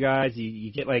for you guys.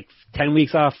 You get like 10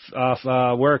 weeks off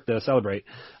work to celebrate.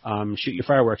 Shoot your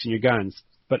fireworks and your guns.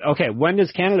 But okay, when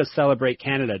does Canada celebrate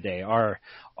Canada Day? Our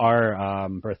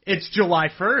birthday. It's July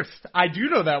 1st. I do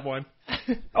know that one.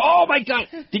 Oh my God!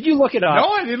 Did you look it up?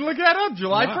 No, I didn't look that up.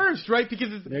 July 1st, right?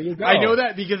 Because there you go. I know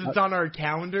that because it's on our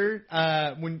calendar.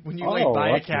 When you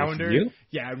buy a calendar, nice.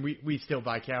 yeah, and we still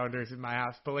buy calendars in my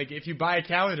house. But like if you buy a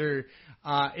calendar,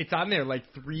 it's on there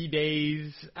like 3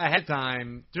 days ahead of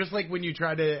time. Just like when you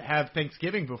try to have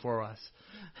Thanksgiving before us.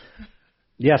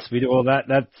 Yes, we do. Well,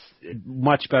 that's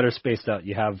much better spaced out.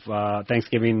 You have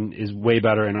Thanksgiving is way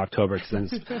better in October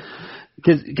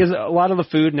because a lot of the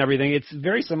food and everything, it's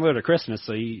very similar to Christmas.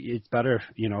 So it's better,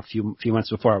 a few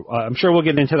months before. I'm sure we'll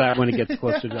get into that when it gets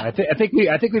closer. I think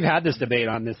we've had this debate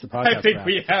on this podcast. I think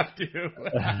we have to.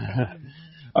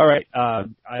 All right,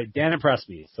 Dan impressed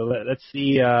me. So let's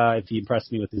see if he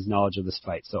impressed me with his knowledge of this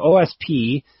fight. So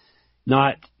OSP,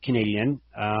 not Canadian.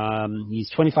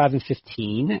 He's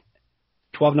 25-15.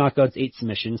 12 knockouts, 8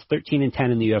 submissions,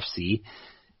 13-10 in the UFC.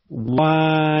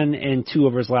 1 and 2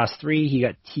 over his last 3. He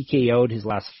got TKO'd his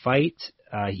last fight.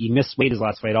 He missed weight his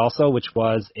last fight also, which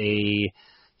was a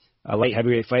light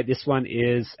heavyweight fight. This one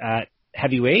is at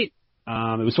heavyweight. He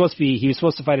was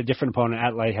supposed to fight a different opponent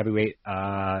at light heavyweight.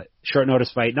 Short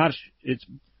notice fight.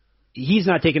 He's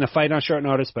not taking a fight on short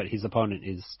notice, but his opponent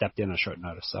is stepped in on short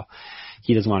notice, so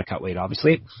he doesn't want to cut weight,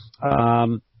 obviously.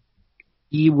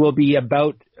 He will be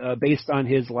about, based on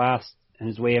his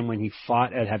weigh-in when he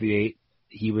fought at heavyweight,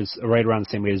 he was right around the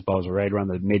same weight as Boser, right around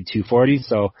the mid 240s,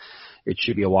 so it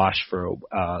should be a wash for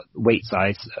weight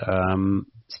size.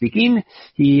 Speaking,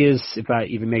 he is, if that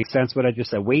even makes sense what I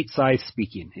just said, weight size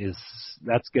speaking,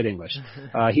 that's good English.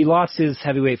 He lost his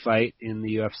heavyweight fight in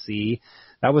the UFC.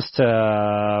 That was to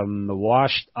the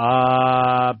washed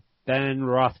Ben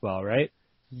Rothwell, right?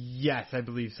 Yes, I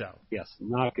believe so. Yes,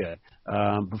 not good.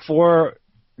 Before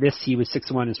this, he was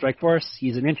 6-1 in Strikeforce.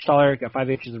 He's an inch taller, got 5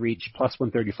 inches of reach, plus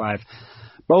 135.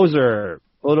 Bulldozer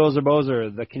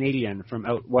Boser, the Canadian from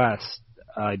out west,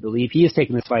 I believe he is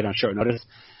taking this fight on short notice,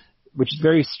 which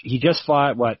is he just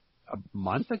fought, a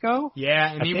month ago?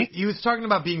 Yeah, and he was talking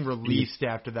about being released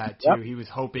after that, too. Yep. He was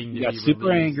hoping to be released. He got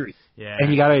super angry. Yeah. And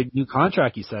he got a new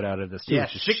contract he set out of this, too. Yeah,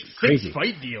 which is crazy.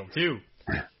 6-fight deal, too.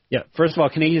 Yeah, first of all,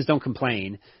 Canadians don't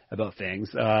complain about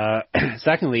things.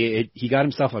 Secondly, he got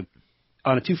himself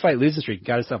on a 2-fight losing streak,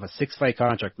 got himself a 6-fight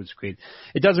contract, which is great.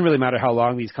 It doesn't really matter how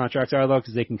long these contracts are, though,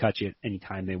 because they can cut you at any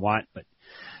time they want. But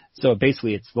so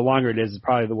basically, it's the longer it is,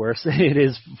 probably the worse it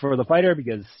is for the fighter,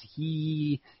 because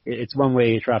it's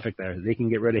one-way traffic there. They can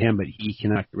get rid of him, but he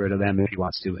cannot get rid of them if he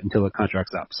wants to until the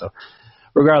contract's up. So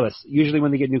regardless, usually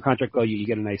when they get a new contract, though, you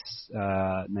get a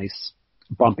nice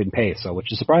bump in pay,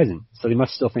 which is surprising. So they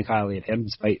must still think highly of him,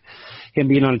 despite him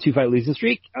being on a 2-fight losing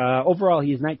streak. Overall,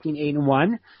 he's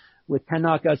 19-8-1 with 10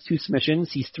 knockouts, 2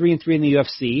 submissions. He's 3-3 in the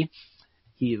UFC.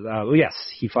 He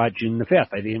fought June the 5th.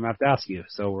 I didn't even have to ask you.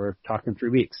 So we're talking 3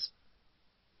 weeks,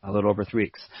 a little over 3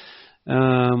 weeks,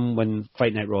 when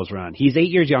fight night rolls around. He's 8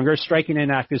 years younger, striking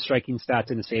and active striking stats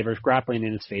in his favor, grappling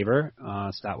in his favor,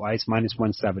 stat-wise, minus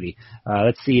 170.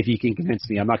 Let's see if you can convince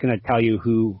me. I'm not going to tell you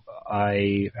who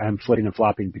I am flitting and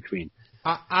flopping between.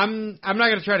 I'm not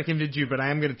going to try to convince you, but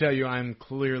I am going to tell you I'm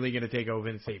clearly going to take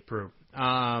Ovin St. Preux.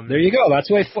 There you go. That's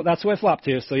why I flopped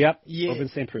to. So yep, yeah, Ovin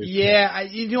St. Preux. Yeah,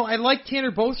 I like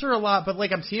Tanner Boser a lot, but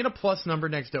I'm seeing a plus number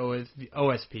next to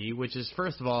OSP, which is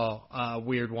first of all a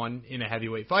weird one in a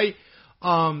heavyweight fight.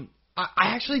 I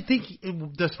actually think,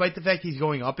 despite the fact he's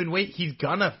going up in weight, he's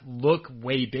gonna look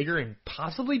way bigger and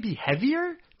possibly be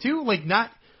heavier too.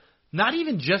 Not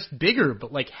even just bigger,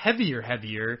 but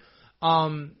heavier.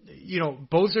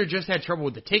 Boser just had trouble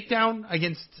with the takedown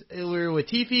against Ilir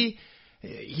Latifi.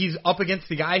 He's up against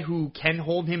the guy who can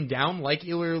hold him down like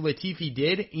Ilir Latifi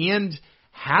did, and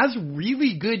has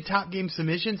really good top game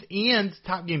submissions and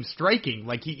top game striking.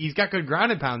 He's got good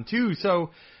ground and pound too.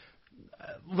 So,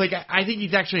 I think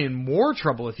he's actually in more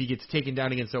trouble if he gets taken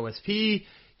down against OSP.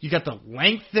 You got the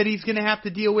length that he's going to have to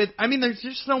deal with. I mean, there's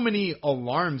just so many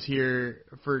alarms here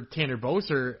for Tanner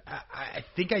Boser. I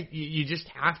think you just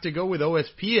have to go with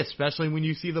OSP, especially when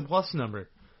you see the plus number.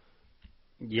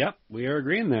 Yep, we are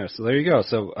agreeing there. So there you go.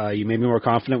 So you made me more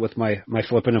confident with my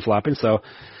flipping and flopping. So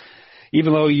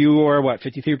even though you are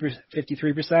 53%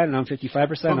 and I'm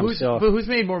 55%, but who's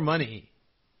made more money?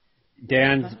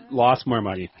 Dan's lost more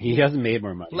money. He hasn't made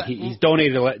more money. He's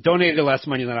donated less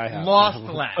money than I have. Lost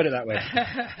less. Put it that way.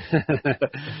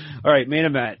 All right, main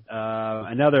event.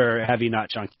 Another heavy, not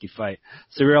chunky fight.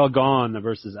 Cyril Gane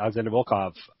versus Alexander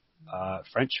Volkov.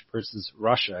 French versus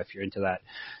Russia, if you're into that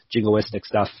jingoistic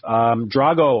stuff.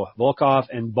 Drago, Volkov,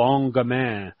 and Bon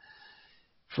Gamin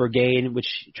for Gane,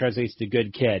 which translates to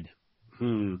good kid.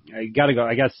 I gotta go.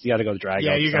 I guess you gotta go with Drago.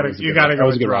 Yeah, you gotta go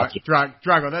with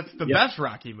Drago. That's the best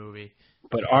Rocky movie.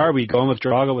 But are we going with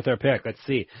Drago with our pick? Let's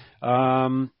see.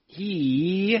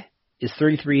 He is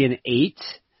 33-8,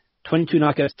 22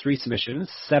 knockouts, 3 submissions,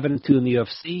 7-2 in the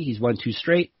UFC. He's won 2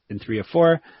 straight and 3 of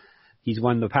 4. He's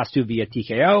won the past 2 via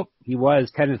TKO. He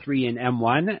was 10-3 in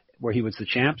M1, where he was the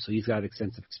champ, so he's got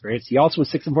extensive experience. He also was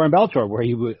 6-4 in Bellator, where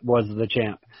he was the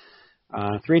champ.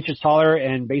 3 inches taller,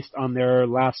 and based on their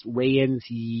last weigh-ins,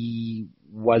 he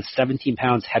was 17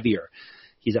 pounds heavier.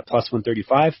 He's at plus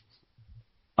 135.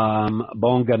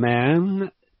 Bon Gamin,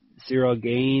 Cyril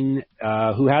Gane,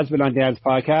 who has been on Dan's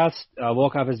podcast.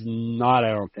 Volkov is not,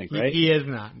 I don't think, right? He is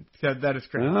not. That is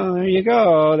correct. Oh,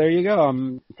 there you go.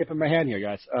 I'm tipping my hand here,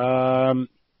 guys.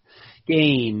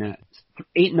 Gane,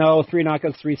 8-0, 3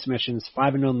 knockouts, 3 submissions,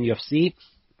 5-0 in the UFC.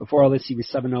 Before all this, he was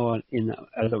 7-0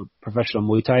 as a professional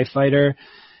Muay Thai fighter.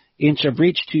 Inch of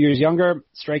reach, 2 years younger.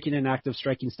 Striking and active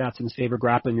striking stats in his favor.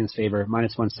 Grappling in his favor,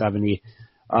 minus 170.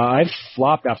 I've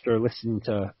flopped after listening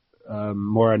to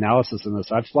more analysis on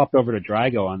this. I've flopped over to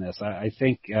Drago on this. I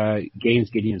think Gaines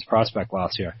getting his prospect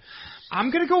loss here. I'm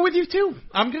gonna go with you too.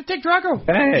 I'm gonna take Drago.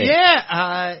 Hey. Yeah.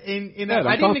 I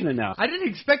didn't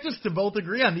expect us to both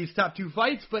agree on these top two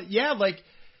fights, but yeah, like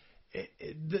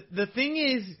the thing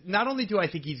is, not only do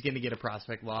I think he's gonna get a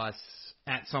prospect loss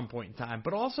at some point in time,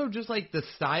 but also just like the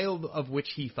style of which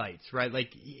he fights, right?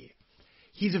 Like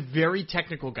he's a very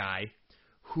technical guy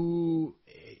who,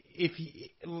 if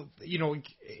he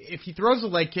throws a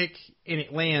leg kick and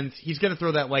it lands, he's gonna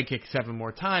throw that leg kick 7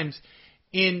 more times.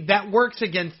 And that works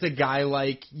against a guy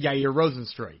like Yair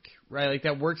Rozenstruik, right? Like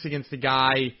that works against a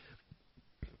guy.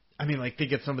 I mean, like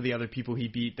think of some of the other people he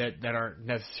beat that aren't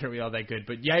necessarily all that good,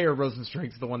 but Yair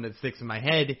Rozenstruik's the one that sticks in my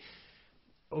head.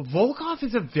 Volkov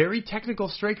is a very technical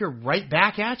striker right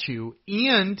back at you,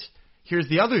 and here's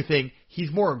the other thing: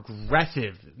 he's more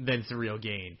aggressive than Ciryl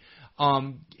Gane.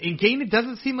 And Gane, it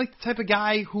doesn't seem like the type of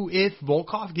guy who, if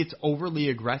Volkov gets overly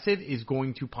aggressive, is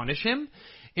going to punish him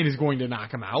and is going to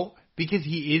knock him out, because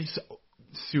he is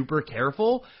super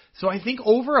careful. So I think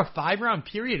over a 5-round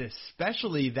period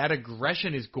especially, that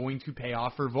aggression is going to pay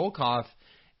off for Volkov,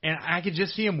 and I could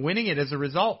just see him winning it as a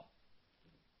result.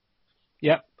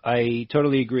 Yep, I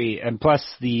totally agree. And plus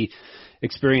the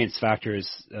experience factor is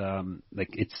like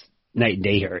it's night and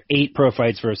day here. 8 pro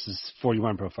fights versus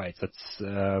 41 pro fights. That's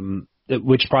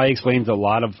which probably explains a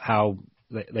lot of how,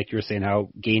 like you were saying, how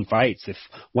Gane fights. If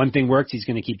one thing works, he's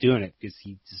going to keep doing it because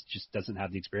he just doesn't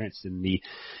have the experience in the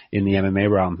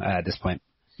MMA realm at this point.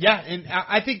 Yeah, and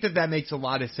I think that makes a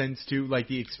lot of sense too, like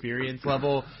the experience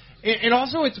level. And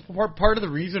also it's part of the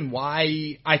reason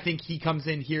why I think he comes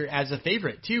in here as a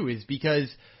favorite too, is because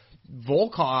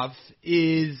Volkov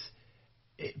is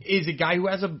a guy who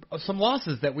has some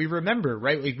losses that we remember,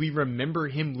 right? Like we remember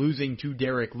him losing to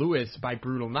Derek Lewis by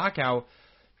brutal knockout.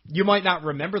 You might not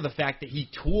remember the fact that he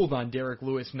tooled on Derek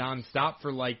Lewis nonstop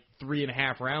for like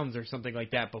 3.5 rounds or something like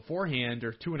that beforehand,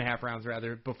 or 2.5 rounds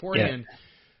rather beforehand. Yeah.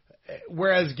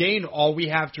 Whereas Gane, all we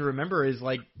have to remember is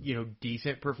like,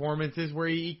 decent performances where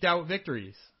he eked out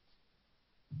victories.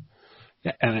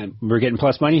 Yeah, and we're getting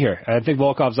plus money here. I think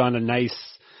Volkov's on a nice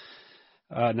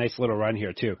little run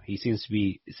here too. He seems to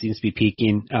be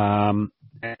peaking. And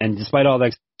despite all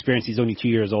that experience, he's only 2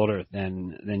 years older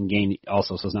than Gane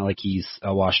also, so it's not like he's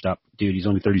a washed up dude. He's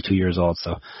only 32 years old.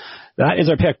 So that is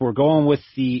our pick. We're going with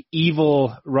the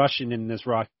evil Russian in this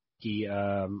Rocky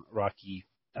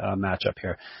matchup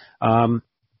here.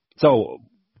 So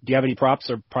do you have any props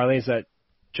or parlays that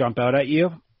jump out at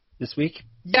you this week?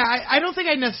 Yeah, I don't think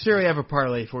I necessarily have a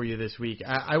parlay for you this week.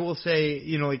 I will say,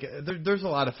 there's a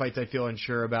lot of fights I feel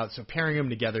unsure about, so pairing them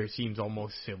together seems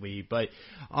almost silly. But,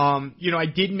 I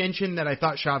did mention that I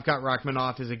thought Shavkat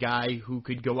Rakhmonov is a guy who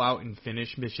could go out and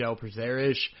finish Michel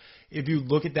Prazeres. If you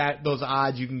look at those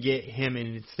odds, you can get him,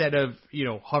 and instead of,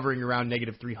 hovering around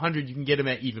negative 300, you can get him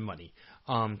at even money.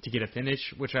 To get a finish,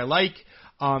 which I like.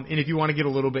 And if you want to get a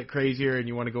little bit crazier and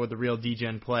you want to go with the real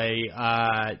DGen play,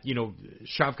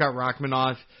 Shavkat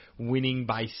Rakhmonov winning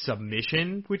by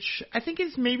submission, which I think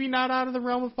is maybe not out of the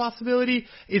realm of possibility,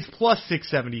 is plus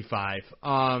 675.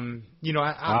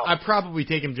 I probably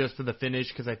take him just for the finish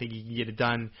because I think he can get it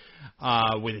done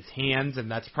with his hands, and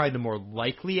that's probably the more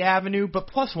likely avenue. But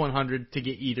plus 100 to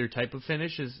get either type of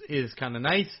finish is kind of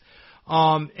nice.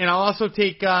 And I'll also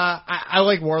take, I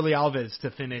like Warley Alves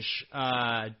to finish,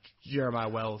 Jeremiah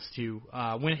Wells too.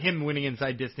 Him winning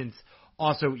inside distance,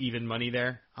 also even money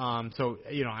there. I'm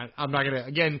not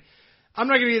gonna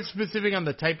get specific on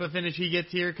the type of finish he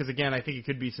gets here, because again, I think it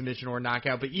could be submission or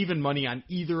knockout, but even money on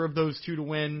either of those two to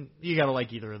win, you gotta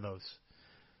like either of those.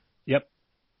 Yep.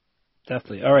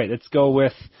 Definitely. All right, let's go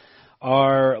with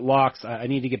our locks. I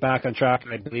need to get back on track.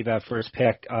 I believe I have first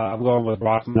pick. I'm going with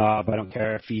Rakhmonov. I don't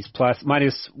care if he's plus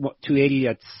minus 280.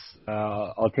 That's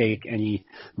I'll take any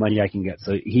money I can get.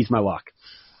 So he's my lock.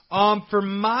 For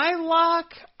my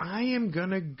lock, I am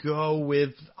gonna go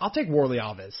with. I'll take Warley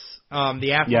Alves.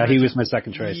 Yeah, he was my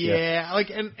second choice. Yeah,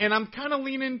 and I'm kind of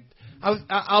leaning.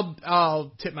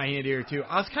 I'll tip my hand here too.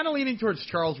 I was kind of leaning towards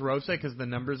Charles Rosa because the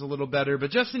number's a little better,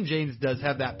 but Justin James does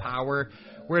have that power,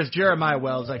 whereas Jeremiah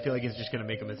Wells I feel like is just going to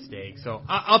make a mistake. So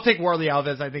I'll take Warley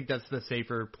Alves. I think that's the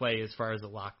safer play as far as a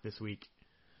lock this week.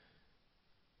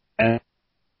 And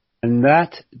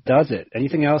that does it.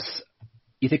 Anything else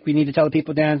you think we need to tell the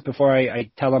people, Dan, before I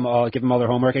tell them all, give them all their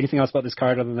homework? Anything else about this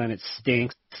card other than it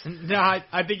stinks? No,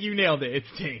 I think you nailed it. It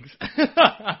stinks.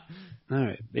 All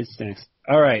right, it stinks.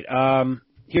 All right,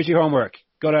 here's your homework.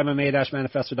 Go to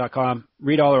MMA-manifesto.com,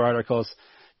 read all our articles.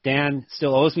 Dan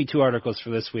still owes me 2 articles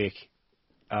for this week,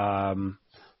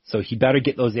 so he better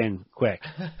get those in quick.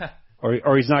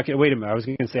 Or he's not going to, wait a minute, I was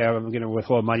going to say I'm going to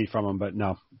withhold money from him, but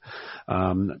no,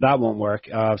 that won't work.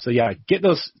 So yeah, get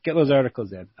those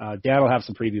articles in. Dan will have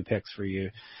some preview picks for you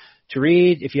to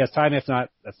read if he has time. If not,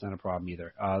 that's not a problem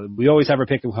either. We always have our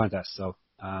pick'em contest, so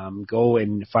go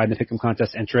and find the pick'em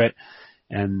contest, enter it.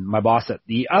 And my boss at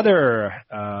the other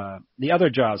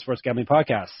job, Sports Gambling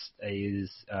Podcast, is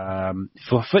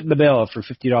foot in the bill for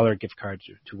 $50 gift card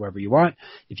to wherever you want.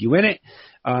 If you win it,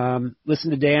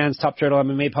 listen to Dan's Top Turtle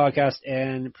MMA podcast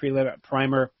and Pre-Limit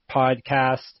Primer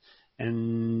podcast.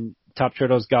 And Top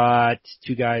Turtle's got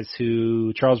two guys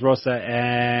Charles Rosa,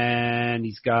 and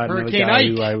he's got Hurricane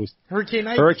another guy Ike.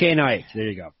 Hurricane Ike. There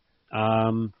you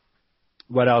go.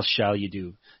 What else shall you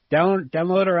do?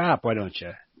 Download our app, why don't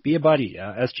you? Be a buddy.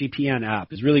 SGPN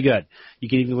app is really good. You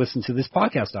can even listen to this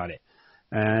podcast on it.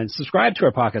 And subscribe to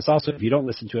our podcast. Also, if you don't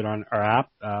listen to it on our app,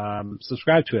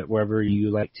 subscribe to it wherever you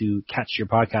like to catch your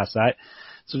podcast at.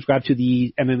 Subscribe to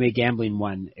the MMA gambling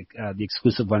one, the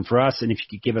exclusive one for us. And if you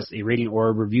could give us a rating or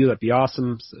a review, that'd be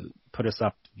awesome. So put us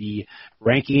up the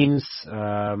rankings,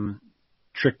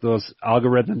 trick those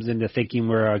algorithms into thinking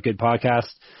we're a good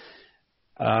podcast.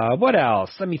 What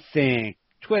else? Let me think.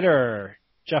 Twitter,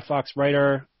 Jeff Fox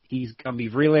Writer. He's Gumby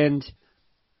Vreeland.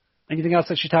 Anything else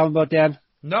I should tell him about, Dan?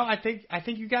 No, I think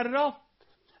you got it all.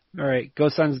 All right, go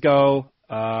Suns, go.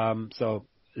 So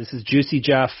this is Juicy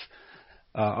Jeff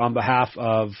on behalf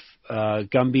of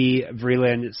Gumby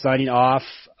Vreeland signing off.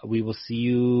 We will see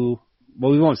you.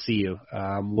 Well, we won't see you.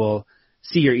 We'll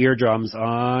see your eardrums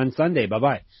on Sunday.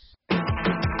 Bye-bye.